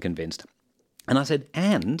 she wasn't convinced. And I said,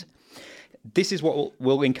 and this is what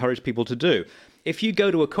we'll encourage people to do. If you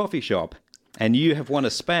go to a coffee shop and you have won a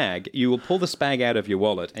Spag, you will pull the Spag out of your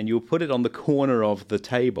wallet and you'll put it on the corner of the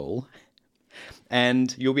table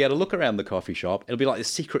and you'll be able to look around the coffee shop. It'll be like a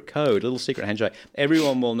secret code, a little secret handshake.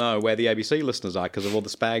 Everyone will know where the ABC listeners are because of all the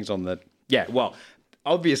Spags on the... Yeah, well,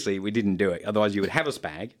 obviously we didn't do it. Otherwise you would have a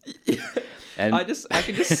Spag. And I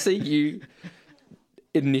can just see you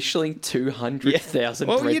initialing 200,000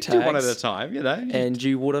 bread you tags. do one at a time, And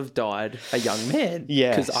you would have died a young man.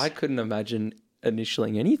 Yes. Because I couldn't imagine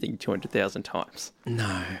initialing anything 200,000 times.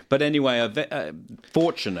 No. But anyway,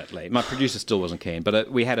 fortunately, my producer still wasn't keen,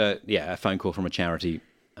 but we had a phone call from a charity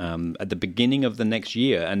at the beginning of the next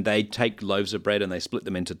year, and they take loaves of bread and they split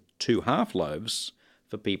them into 2 half loaves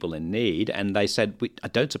for people in need, and they said, I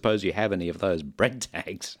don't suppose you have any of those bread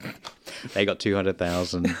tags. They got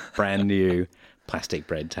 200,000 brand new plastic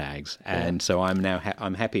bread tags, and so I'm now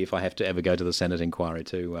I'm happy if I have to ever go to the Senate inquiry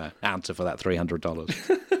to answer for that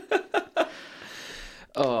 $300.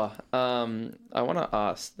 I want to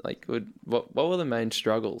ask, what were the main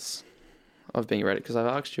struggles of being ready? Because I've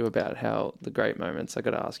asked you about how the great moments. I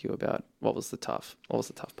got to ask you about what was the tough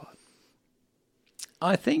part.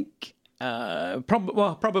 I think.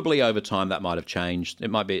 Probably over time that might have changed.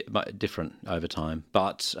 It might be different over time.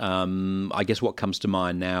 But I guess what comes to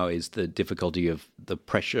mind now is the difficulty of the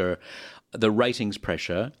pressure, the ratings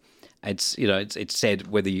pressure. It's said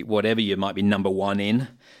whatever you might be number one in,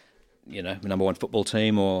 number one football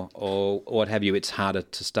team or what have you, it's harder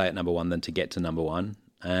to stay at number one than to get to number one.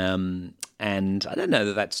 And I don't know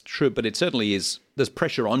that that's true, but it certainly is. There's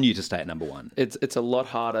pressure on you to stay at number one. It's a lot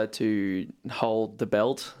harder to hold the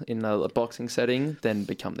belt in a boxing setting than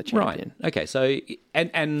become the champion. Right. Okay. So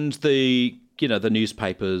and the the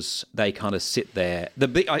newspapers, they kind of sit there.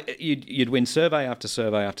 You'd win survey after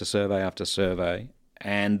survey after survey after survey,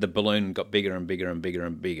 and the balloon got bigger and bigger and bigger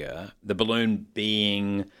and bigger. The balloon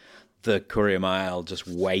being the Courier Mail, just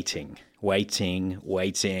waiting, bigger,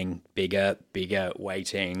 waiting,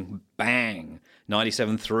 bang.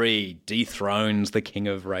 97.3 dethrones the king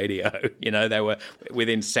of radio. They were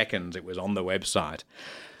within seconds. It was on the website,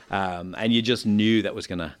 and you just knew that was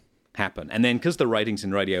going to happen. And then because the ratings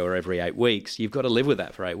in radio are every 8 weeks, you've got to live with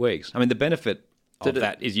that for 8 weeks. I mean, the benefit of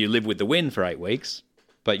that is you live with the win for 8 weeks,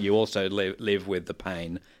 but you also live with the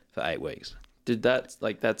pain for 8 weeks. Did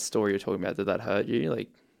that story you're talking about? Did that hurt you?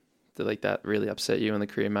 Did that really upset you? And the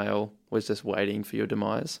Courier Mail was just waiting for your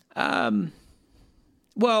demise.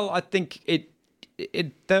 Well, I think it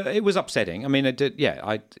was upsetting. I mean, it did. Yeah,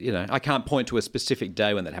 I can't point to a specific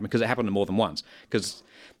day when that happened because it happened more than once. Because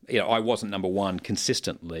I wasn't number one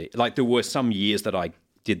consistently. There were some years that I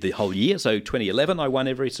did the whole year. So 2011, I won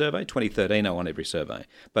every survey. 2013, I won every survey.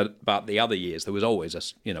 But the other years, there was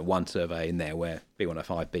always one survey in there where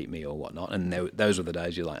B105 beat me or whatnot. And those were the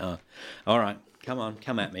days you're like, oh, all right, come on,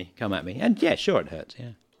 come at me. And yeah, sure, it hurts. Yeah.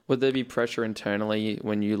 Would there be pressure internally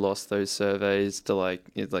when you lost those surveys to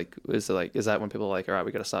is that when people are like, all right,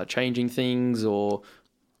 we got to start changing things, or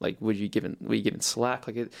were you given slack?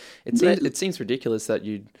 It seems ridiculous that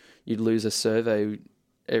you'd lose a survey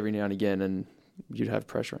every now and again and you'd have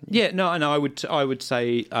pressure on you. Yeah, no, I would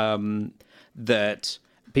say that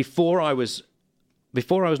before I was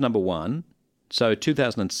number one, so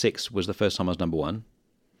 2006 was the first time I was number one.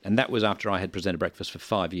 And that was after I had presented breakfast for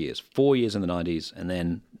 5 years, 4 years in the 90s, and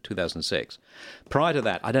then 2006. Prior to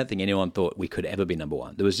that, I don't think anyone thought we could ever be number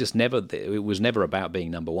one. There was just never. It was never about being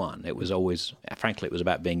number one. It was always, frankly, it was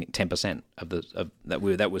about being 10% of that.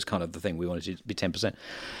 That was kind of the thing. We wanted to be 10%.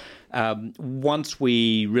 Once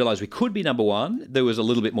we realised we could be number one, there was a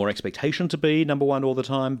little bit more expectation to be number one all the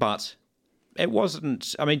time, but it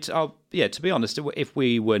wasn't. I mean, to be honest, if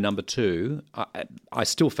we were number two, I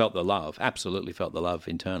still felt the love. Absolutely felt the love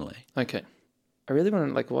internally. Okay, I really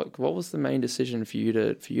want to what was the main decision for you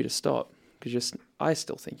to stop? Because I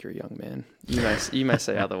still think you're a young man. You may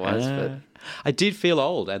say otherwise, but I did feel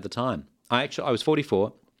old at the time. I was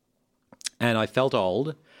 44, And I felt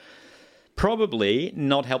old, probably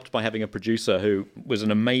not helped by having a producer who was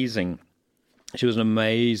an amazing... She was an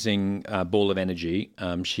amazing ball of energy.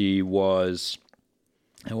 She was...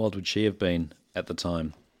 How old would she have been at the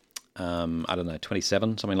time? I don't know,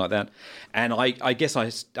 27, something like that. And I guess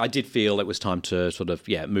I did feel it was time to sort of,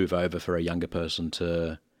 move over for a younger person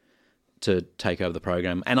to take over the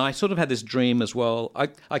program. And I sort of had this dream as well.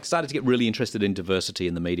 I started to get really interested in diversity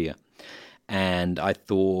in the media. And I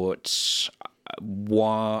thought,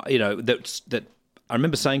 why, that I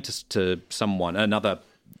remember saying to someone, another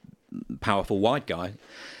powerful white guy,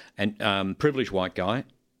 and privileged white guy,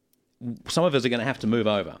 some of us are going to have to move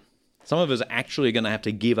over. Some of us are actually going to have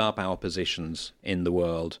to give up our positions in the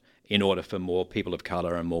world in order for more people of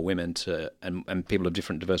colour and more women and people of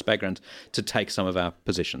different diverse backgrounds to take some of our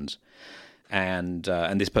positions. And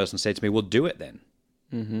this person said to me, "Well, do it then."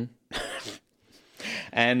 Mm-hmm.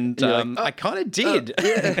 And I kind of did.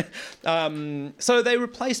 So they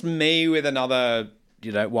replaced me with another,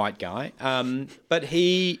 white guy. But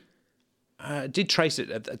he did trace it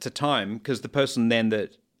at the time, because the person then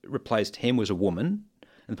that replaced him was a woman.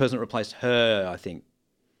 And the person that replaced her, I think,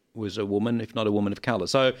 was a woman, if not a woman of colour.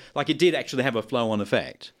 So, it did actually have a flow-on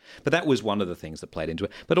effect. But that was one of the things that played into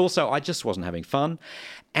it. But also, I just wasn't having fun.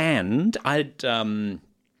 And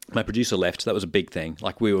my producer left. So that was a big thing.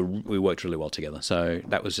 We worked really well together. So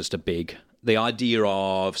that was just the idea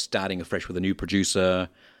of starting afresh with a new producer,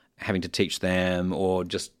 having to teach them, or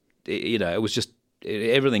just, it was just,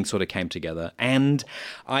 everything sort of came together. And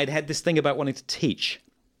I'd had this thing about wanting to teach.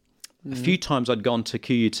 A few times I'd gone to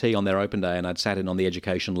QUT on their open day and I'd sat in on the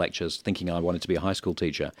education lectures thinking I wanted to be a high school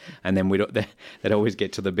teacher. And then they'd always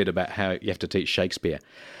get to the bit about how you have to teach Shakespeare.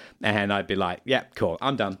 And I'd be like, yeah, cool,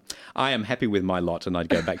 I'm done. I am happy with my lot, and I'd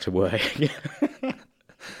go back to work.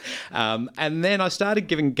 And then I started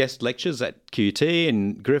giving guest lectures at QUT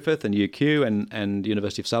and Griffith and UQ and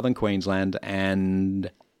University of Southern Queensland. And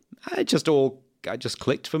I just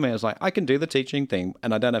clicked for me. I was like, I can do the teaching thing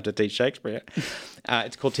and I don't have to teach Shakespeare.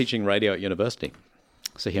 It's called teaching radio at university.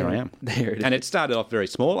 So here I am. There it is. And it started off very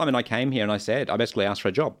small. I mean, I came here and I basically asked for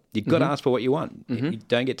a job. You've got to ask for what you want. You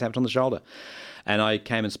don't get tapped on the shoulder. And I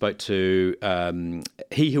came and spoke to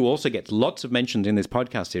he who also gets lots of mentions in this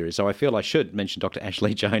podcast series. So I feel I should mention Dr.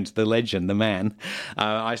 Ashley Jones, the legend, the man.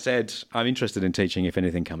 I said, I'm interested in teaching. If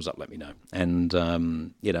anything comes up, let me know. And,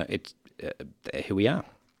 here we are.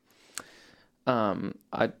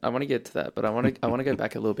 I want to get to that, but I want to go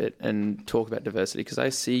back a little bit and talk about diversity, because I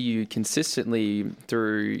see you consistently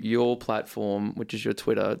through your platform, which is your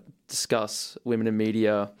Twitter, discuss women in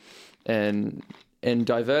media and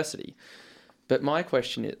diversity. But my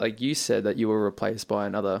question is, you said that you were replaced by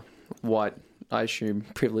another white, I assume,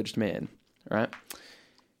 privileged man, right?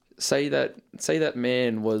 Say that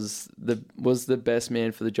man was the best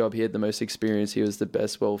man for the job. He had the most experience. He was the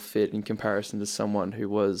best well fit in comparison to someone who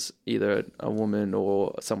was either a woman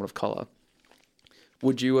or someone of colour.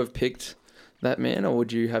 Would you have picked that man, or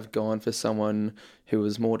would you have gone for someone who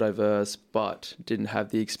was more diverse but didn't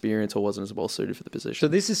have the experience or wasn't as well suited for the position? So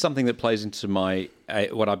this is something that plays into my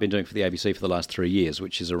what I've been doing for the ABC for the last 3 years,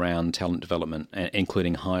 which is around talent development,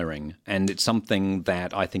 including hiring. And it's something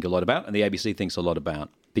that I think a lot about, and the ABC thinks a lot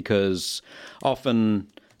about, because often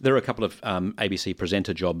there are a couple of ABC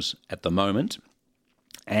presenter jobs at the moment,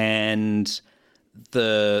 and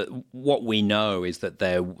what we know is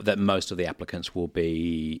that most of the applicants will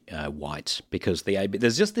be white, because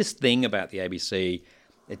there's just this thing about the ABC.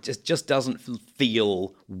 It just doesn't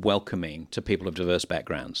feel welcoming to people of diverse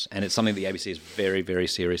backgrounds, and it's something the ABC is very, very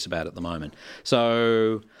serious about at the moment.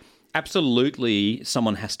 So absolutely,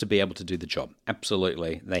 someone has to be able to do the job.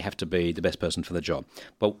 Absolutely, they have to be the best person for the job.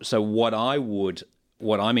 But so what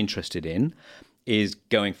I'm interested in is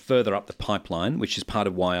going further up the pipeline, which is part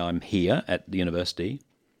of why I'm here at the university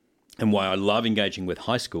and why I love engaging with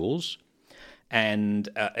high schools. And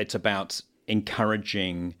it's about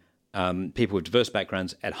encouraging people with diverse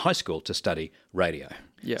backgrounds at high school to study radio,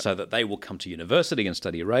 so that they will come to university and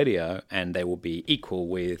study radio, and they will be equal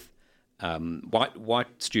with white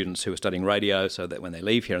students who are studying radio, so that when they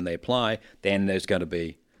leave here and they apply, then there's going to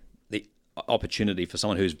be the opportunity for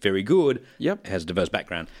someone who's very good, has a diverse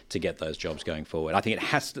background, to get those jobs going forward. I think it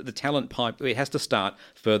has to start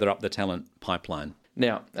further up the talent pipeline.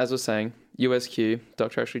 Now, as I was saying, USQ,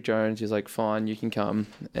 Dr. Ashley Jones, he's like, fine, you can come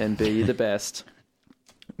and be the best.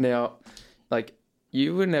 Now,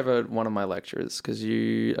 you were never one of my lecturers, because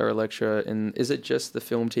you are a lecturer in, is it just the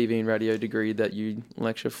film, TV and radio degree that you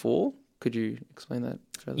lecture for? Could you explain that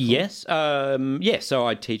further? Yes. So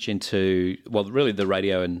I teach into, really the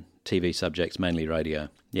radio and TV subjects, mainly radio.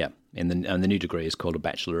 Yeah. And the new degree is called a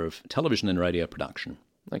Bachelor of Television and Radio Production.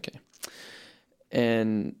 Okay.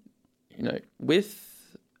 And,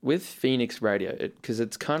 with Phoenix Radio, because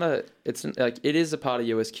it's like, it is a part of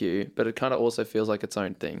USQ, but it kind of also feels like its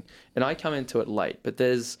own thing. And I come into it late, but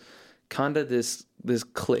there's kind of this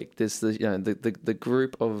clique, the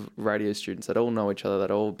group of radio students that all know each other,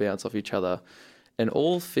 that all bounce off each other, and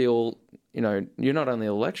all feel, you're not only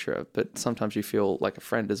a lecturer, but sometimes you feel like a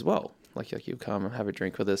friend as well. Like you come and have a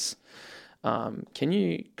drink with us.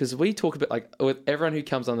 Because we talk about, like, with everyone who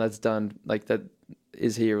comes on that's done, like, that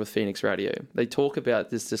is here with Phoenix Radio, they talk about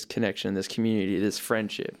this connection, this community, this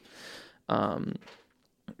friendship. Can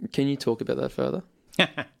you talk about that further?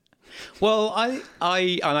 Well,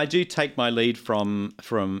 I do take my lead from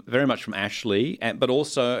very much from Ashley, but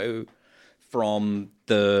also from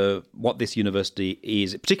what this university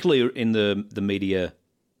is, particularly in the media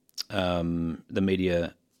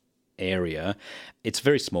area. It's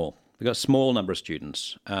very small. We've got a small number of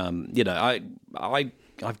students.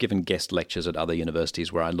 I've given guest lectures at other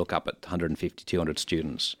universities where I look up at 150, 200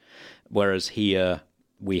 students, whereas here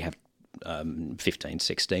we have 15,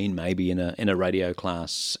 16 maybe in a radio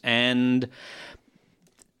class. And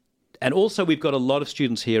also we've got a lot of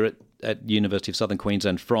students here at University of Southern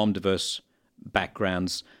Queensland from diverse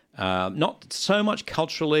backgrounds, not so much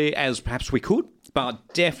culturally as perhaps we could,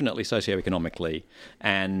 but definitely socioeconomically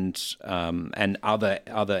and other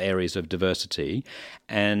areas of diversity.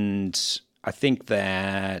 And I think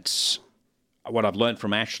that what I've learned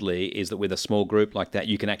from Ashley is that with a small group like that,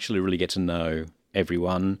 you can actually really get to know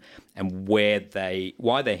everyone and why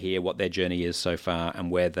they're here, what their journey is so far,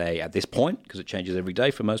 and where they, at this point, because it changes every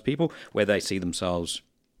day for most people, where they see themselves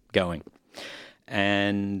going.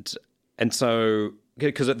 And so,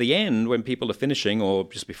 because at the end, when people are finishing or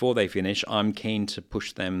just before they finish, I'm keen to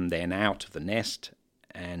push them then out of the nest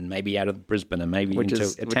and maybe out of Brisbane and maybe into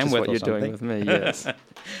Tamworth or something. Which is what you're doing with me, yes.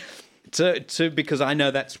 Because I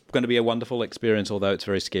know that's going to be a wonderful experience, although it's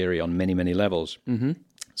very scary on many, many levels. Mm-hmm.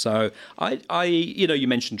 So you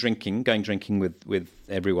mentioned going drinking with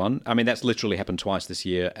everyone. I mean, that's literally happened twice this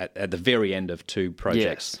year at the very end of two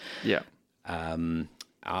projects. Yes. Yeah.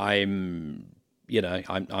 I'm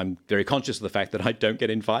very conscious of the fact that I don't get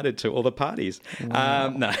invited to all the parties. Wow.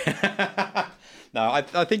 No, I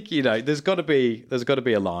think there's got to be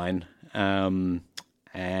a line.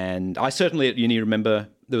 And I certainly at uni remember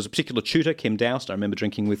there was a particular tutor, Kim Doust. I remember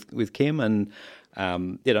drinking with Kim, and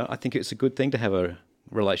I think it's a good thing to have a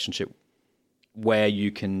relationship where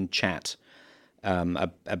you can chat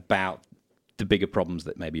about the bigger problems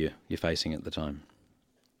that maybe you're facing at the time.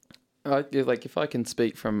 If I can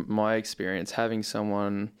speak from my experience, having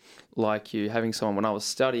someone like you, having someone when I was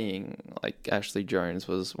studying, like Ashley Jones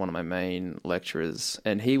was one of my main lecturers,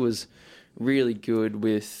 and he was really good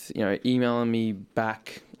with, emailing me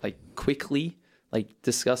back, like, quickly, like,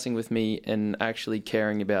 discussing with me and actually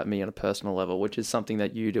caring about me on a personal level, which is something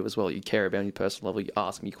that you do as well. You care about me on a personal level, you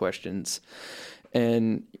ask me questions,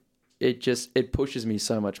 and it pushes me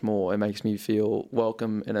so much more. It makes me feel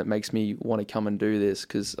welcome, and it makes me want to come and do this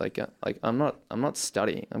because I'm not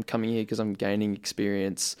studying. I'm coming here because I'm gaining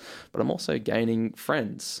experience, but I'm also gaining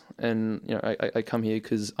friends. And I come here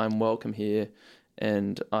because I'm welcome here,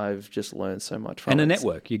 and I've just learned so much from it. And a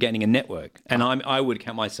network. You're gaining a network, and I would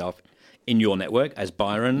count myself in your network, as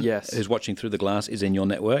Byron, yes, who's watching through the glass, is in your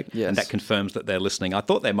network. Yes. And that confirms that they're listening. I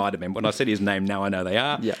thought they might have been. When I said his name, now I know they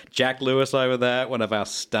are. Yeah. Jack Lewis over there, one of our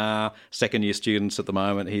star second-year students at the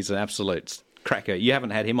moment. He's an absolute cracker. You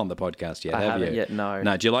haven't had him on the podcast yet, have you? I haven't yet, no.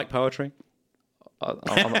 No. Do you like poetry?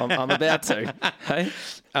 I'm about to. Hey?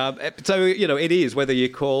 So, it is, whether you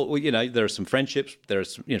call, there are some friendships,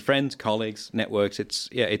 there's friends, colleagues, networks,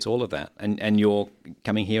 it's all of that. And you're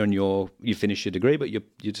coming here and you finish your degree, but you're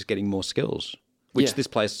just getting more skills, which this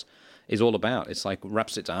place is all about. It's like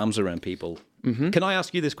wraps its arms around people. Mm-hmm. Can I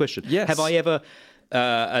ask you this question? Yes. Have I ever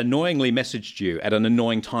annoyingly messaged you at an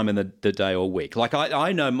annoying time in the day or week? Like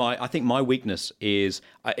I think my weakness is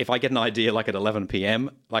if I get an idea like at 11 p.m,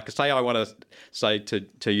 like say I want to say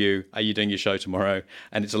to you, are you doing your show tomorrow?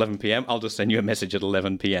 And it's 11 p.m, I'll just send you a message at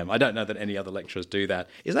 11 p.m. I don't know that any other lecturers do that.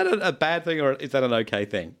 Is that a bad thing or is that an okay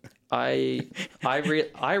thing? I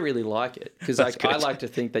really like it because I like to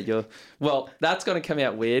think that that's going to come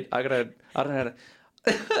out weird. I don't know how to...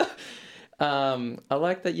 I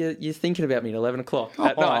like that you're thinking about me at 11 o'clock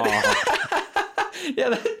at night. Yeah,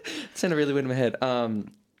 that sounded really weird in my head.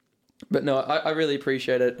 But no, I really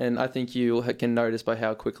appreciate it, and I think you can notice by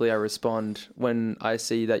how quickly I respond when I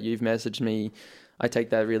see that you've messaged me. I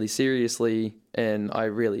take that really seriously, and I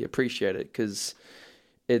really appreciate it because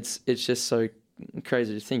it's just so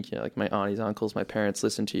crazy to think, like my aunties, uncles, my parents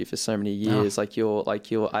listened to you for so many years. Like you're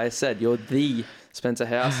I said, you're the Spencer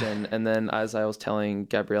Howson. And then as I was telling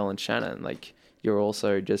Gabrielle and Shannon, like you're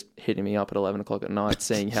also just hitting me up at 11 o'clock at night,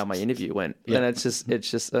 seeing how my interview went. Yeah. And it's just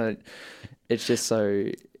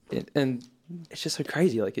so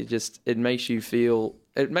crazy. Like it makes me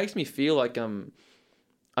feel like I'm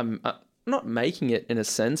not making it in a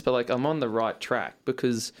sense, but like I'm on the right track,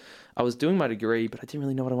 because I was doing my degree, but I didn't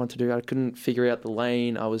really know what I wanted to do. I couldn't figure out the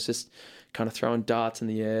lane. I was just kind of throwing darts in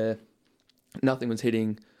the air. Nothing was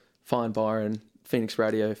hitting. Find Byron, Phoenix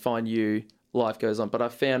Radio, find you, life goes on. But I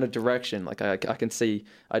found a direction. Like I can see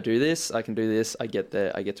I do this, I can do this, I get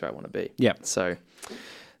there, I get to where I want to be. Yeah. So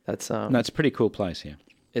that's no, it's a pretty cool place here.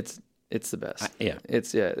 It's the best. Yeah.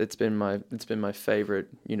 It's been my favorite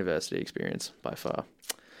university experience by far.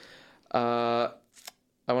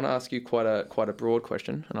 I want to ask you quite a broad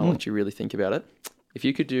question, and I'll let you really think about it. If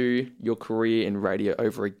you could do your career in radio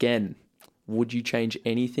over again, would you change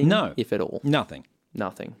anything? No. If at all? Nothing.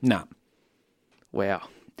 Nothing. No. Wow.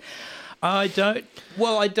 I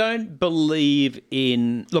don't believe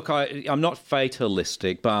in... Look, I'm not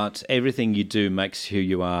fatalistic, but everything you do makes who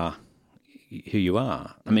you are who you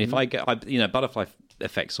are. I mean, if butterfly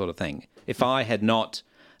effect sort of thing. If I had not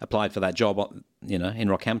applied for that job, in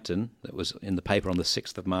Rockhampton, that was in the paper on the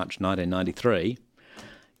 6th of March, 1993,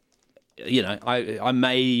 I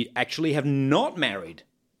may actually have not married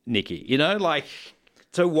Nikki,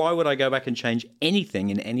 so why would I go back and change anything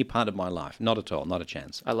in any part of my life? Not at all, not a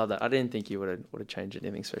chance. I love that. I didn't think you would have changed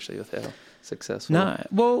anything, especially with how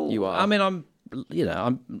successful you are. I mean, I'm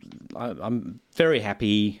very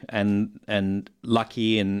happy and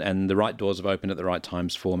lucky, and the right doors have opened at the right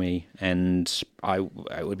times for me, and I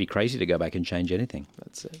would be crazy to go back and change anything.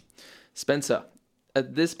 That's it. Spencer,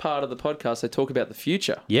 at this part of the podcast, I talk about the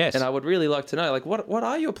future. Yes. And I would really like to know, what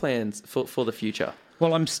are your plans for the future?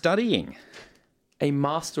 Well, I'm studying. A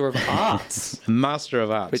Master of Arts. Master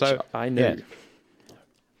of Arts. Which I knew. Yeah.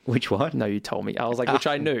 Which what? No, you told me. I was like, which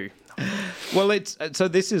I knew. Well,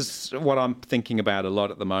 this is what I'm thinking about a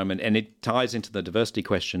lot at the moment, and it ties into the diversity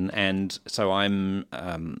question. And so I'm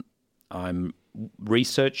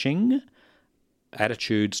researching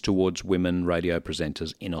attitudes towards women radio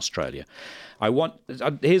presenters in Australia.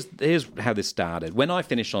 Here's how this started. When I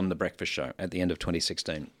finished on The Breakfast Show at the end of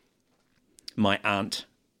 2016, my aunt,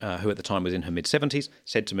 who at the time was in her mid-70s,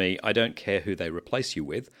 said to me, "I don't care who they replace you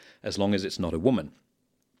with, as long as it's not a woman."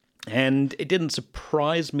 And it didn't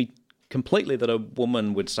surprise me completely that a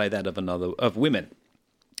woman would say that of women,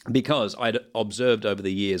 because I'd observed over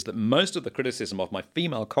the years that most of the criticism of my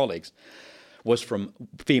female colleagues was from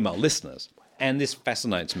female listeners. And this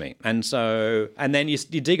fascinates me. And then you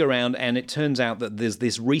dig around, and it turns out that there's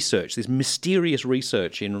this research, this mysterious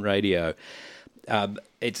research in radio.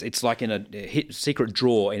 It's like in a secret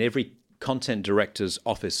drawer in every content director's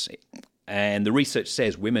office, and the research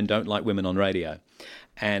says women don't like women on radio,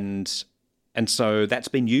 and so that's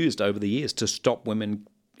been used over the years to stop women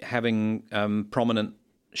having prominent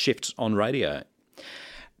shifts on radio.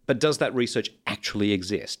 But does that research actually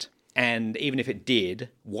exist? And even if it did,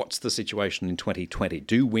 what's the situation in 2020?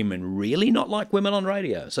 Do women really not like women on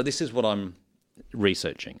radio? So this is what I'm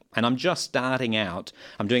researching, and I'm just starting out.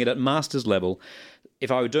 I'm doing it at master's level. If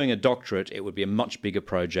I were doing a doctorate, it would be a much bigger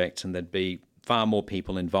project, and there'd be far more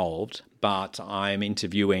people involved. But I'm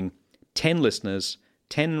interviewing 10 listeners,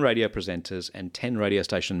 10 radio presenters, and 10 radio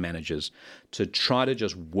station managers to try to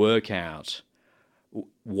just work out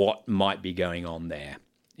what might be going on there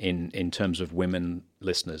in terms of women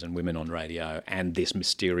listeners and women on radio, and this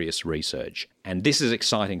mysterious research. And this is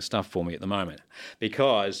exciting stuff for me at the moment,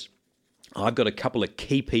 because I've got a couple of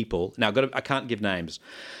key people. Now, I can't give names,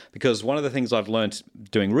 because one of the things I've learned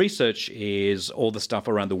doing research is all the stuff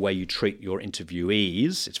around the way you treat your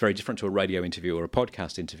interviewees. It's very different to a radio interview or a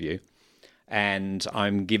podcast interview. And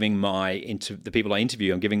I'm giving the people I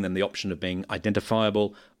interview, I'm giving them the option of being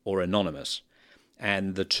identifiable or anonymous.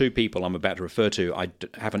 And the two people I'm about to refer to, I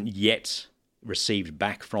haven't yet received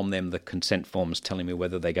back from them the consent forms telling me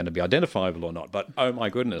whether they're going to be identifiable or not. But oh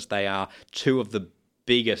my goodness, they are two of the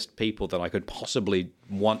biggest people that I could possibly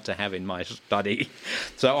want to have in my study.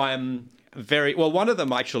 So I'm very... Well, one of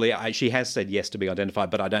them actually, she has said yes to be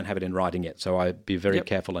identified, but I don't have it in writing yet, so I'd be very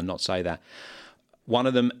careful and not say that. One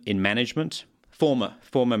of them in management, former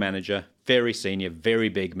manager, very senior, very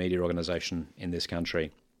big media organisation in this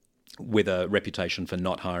country, with a reputation for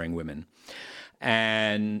not hiring women.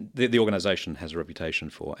 And the organisation has a reputation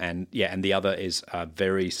for. And the other is a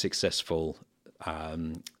very successful...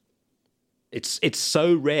 It's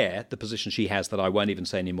so rare, the position she has, that I won't even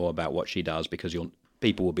say any more about what she does, because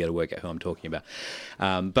people will be able to work out who I'm talking about.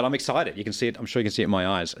 But I'm excited. You can see it. I'm sure you can see it in my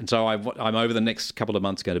eyes. And so I'm over the next couple of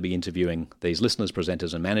months going to be interviewing these listeners,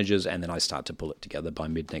 presenters, and managers, and then I start to pull it together by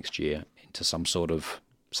mid next year into some sort of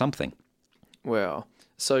something. Wow.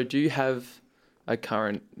 So do you have a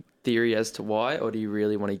current theory as to why, or do you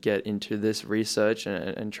really want to get into this research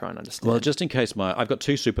and try and understand? Well, just in case I've got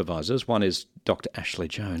two supervisors. One is Dr. Ashley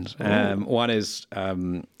Jones.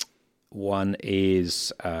 One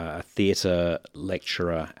is a theatre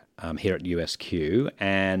lecturer here at USQ,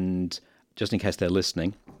 and just in case they're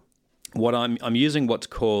listening, I'm using what's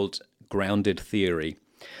called grounded theory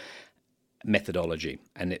methodology,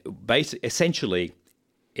 and essentially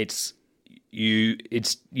it's you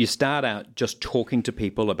start out just talking to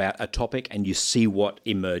people about a topic, and you see what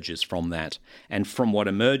emerges from that, and from what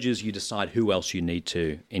emerges, you decide who else you need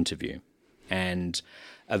to interview, and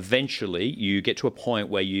eventually you get to a point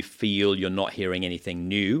where you feel you're not hearing anything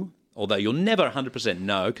new, although you'll never 100%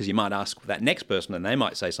 know, because you might ask that next person and they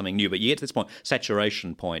might say something new, but you get to this point,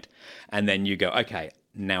 saturation point, and then you go, okay,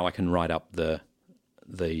 now I can write up the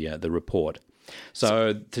report.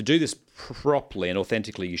 So to do this properly and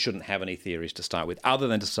authentically, you shouldn't have any theories to start with, other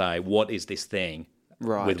than to say, what is this thing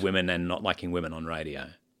with women and not liking women on radio?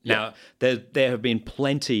 Yeah. Now, there have been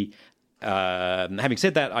plenty. Having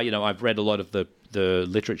said that, I've read a lot of the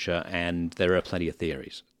literature, and there are plenty of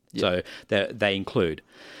theories. Yeah. So they include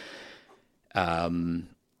the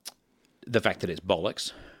fact that it's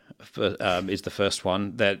bollocks is the first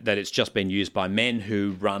one, that it's just been used by men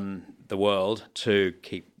who run the world to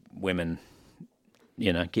keep women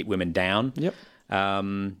down. Yep.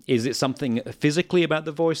 Is it something physically about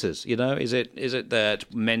the voices? Is it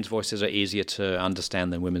that men's voices are easier to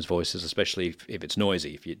understand than women's voices, especially if it's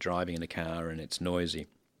noisy, if you're driving in a car and it's noisy?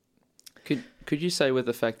 Could you say, with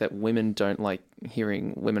the fact that women don't like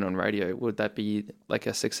hearing women on radio, would that be like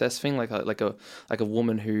a success thing? Like a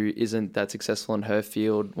woman who isn't that successful in her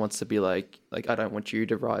field wants to be like I don't want you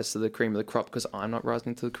to rise to the cream of the crop because I'm not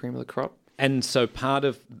rising to the cream of the crop. And so part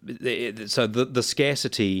of the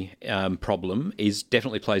scarcity problem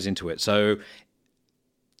definitely plays into it. So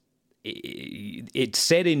it's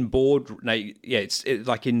said in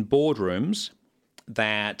like in boardrooms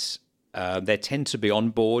that there tend to be on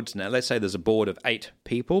boards. Now, let's say there's a board of 8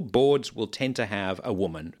 people. Boards will tend to have a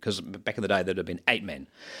woman, because back in the day there'd have been 8 men.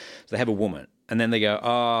 So they have a woman, and then they go,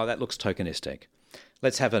 oh, that looks tokenistic.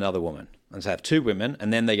 Let's have another woman. Let's have 2 women,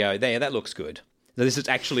 and then they go, there, that looks good. Now, this is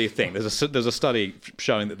actually a thing. There's a study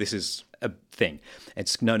showing that this is a thing.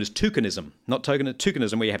 It's known as tokenism, not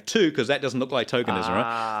tokenism, where you have 2, because that doesn't look like tokenism,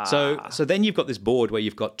 right? So then you've got this board where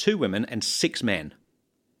you've got 2 women and 6 men.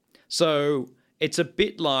 So it's a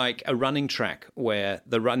bit like a running track, where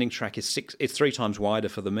the running track is 3 times wider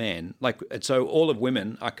for the men. So all of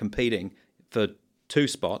women are competing for 2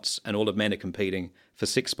 spots, and all of men are competing for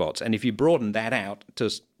 6 spots. And if you broaden that out to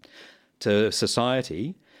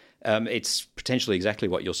society, it's potentially exactly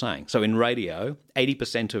what you're saying. So in radio,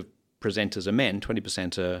 80% of presenters are men,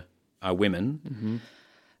 20% are women.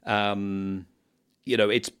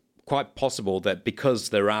 Mm-hmm. It's quite possible that because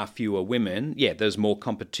there are fewer women, there's more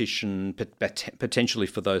competition potentially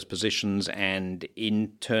for those positions, and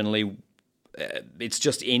internally it's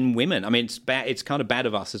just in women. I mean, it's bad. It's kind of bad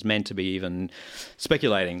of us as men to be even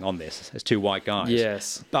speculating on this as 2 white guys.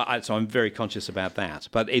 Yes. But so I'm very conscious about that.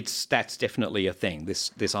 But that's definitely a thing.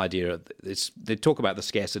 This idea of this. They talk about the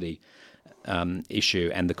scarcity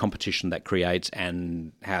issue and the competition that creates,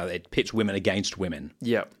 and how it pits women against women.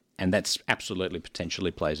 Yeah. And that's absolutely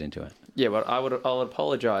potentially plays into it. Yeah, well, I'll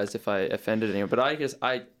apologize if I offended anyone, but I guess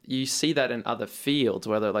you see that in other fields,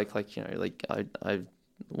 whether I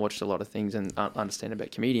watched a lot of things and understand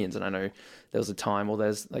about comedians, and I know there was a time,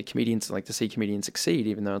 there's like comedians like to see comedians succeed,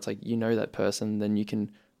 even though it's like that person, then you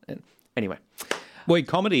can. Anyway, well, in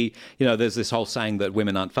comedy, there's this whole saying that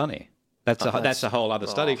women aren't funny. That's a whole other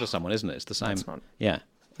study for someone, isn't it? It's the same.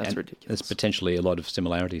 That's ridiculous. There's potentially a lot of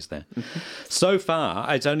similarities there. Mm-hmm. So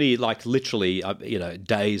far, it's only literally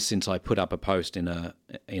days since I put up a post in a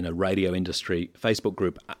radio industry Facebook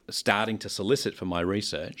group starting to solicit for my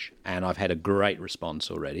research, and I've had a great response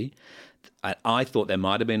already. I thought there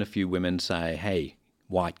might have been a few women say, "Hey,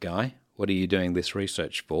 white guy, what are you doing this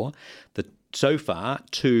research for?" So far,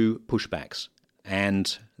 2 pushbacks,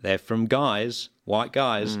 and they're from white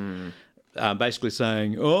guys, basically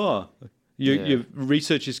saying, "Oh, your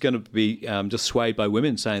research is going to be just swayed by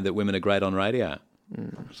women saying that women are great on radio."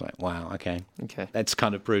 It's like, wow, okay. That's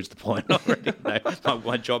kind of proves the point already.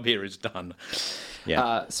 My job here is done.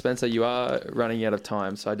 Yeah. Spencer, you are running out of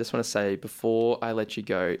time, so I just want to say before I let you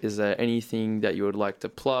go, is there anything that you would like to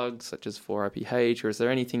plug, such as 4IPH, or is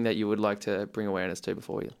there anything that you would like to bring awareness to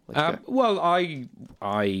before we let you go? Well,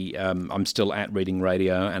 I'm still at Reading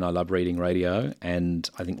Radio, and I love Reading Radio, and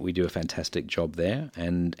I think we do a fantastic job there.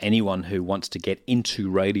 And anyone who wants to get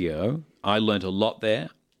into radio, I learnt a lot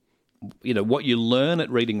there. You know, what you learn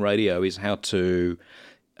at Reading Radio is how to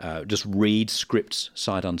just read scripts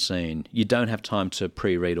sight unseen. You don't have time to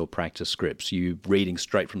pre-read or practice scripts. You're reading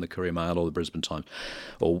straight from the Courier Mail or the Brisbane Times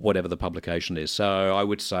or whatever the publication is. So I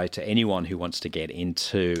would say to anyone who wants to get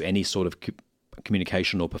into any sort of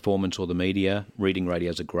communication or performance or the media, Reading Radio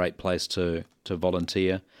is a great place to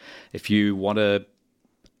volunteer. If you want to,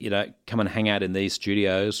 come and hang out in these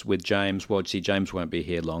studios with James. Well, James won't be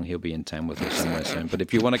here long. He'll be in Tamworth or somewhere soon. But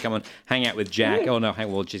if you want to come and hang out with Jack, Jack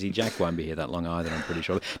won't be here that long either, I'm pretty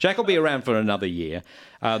sure. Jack will be around for another year.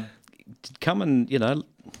 Come and,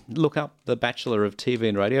 look up the Bachelor of TV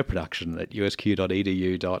and Radio Production at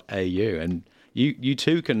usq.edu.au. And you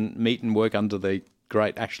too can meet and work under the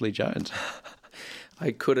great Ashley Jones. I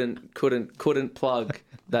couldn't plug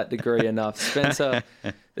that degree enough. Spencer,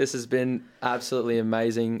 this has been absolutely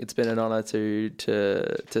amazing. It's been an honour to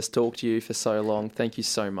talk to you for so long. Thank you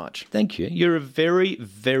so much. Thank you. You're a very,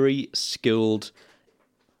 very skilled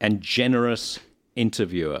and generous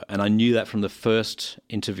interviewer. And I knew that from the first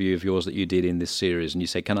interview of yours that you did in this series. And you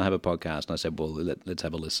said, "Can I have a podcast?" And I said, "Well, let's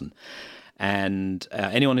have a listen." And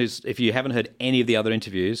if you haven't heard any of the other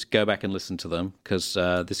interviews, go back and listen to them, because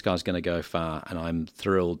this guy's going to go far. And I'm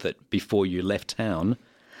thrilled that before you left town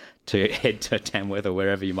to head to Tamworth or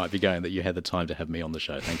wherever you might be going, that you had the time to have me on the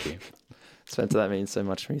show. Thank you. Spencer, that means so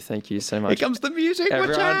much to me. Thank you so much. Here comes the music.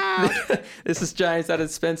 Watch out. This is James. That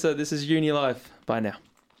is Spencer. This is Uni Life. Bye now.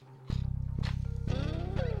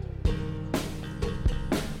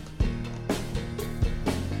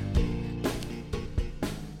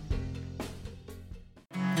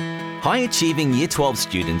 High-achieving Year 12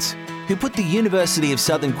 students who put the University of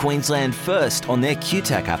Southern Queensland first on their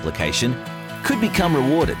QTAC application could become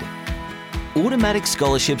rewarded. Automatic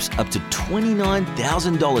scholarships up to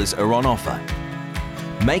 $29,000 are on offer.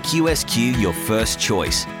 Make USQ your first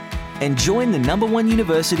choice and join the #1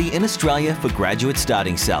 university in Australia for graduate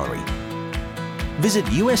starting salary. Visit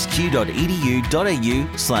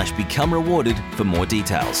usq.edu.au/become rewarded for more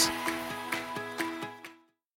details.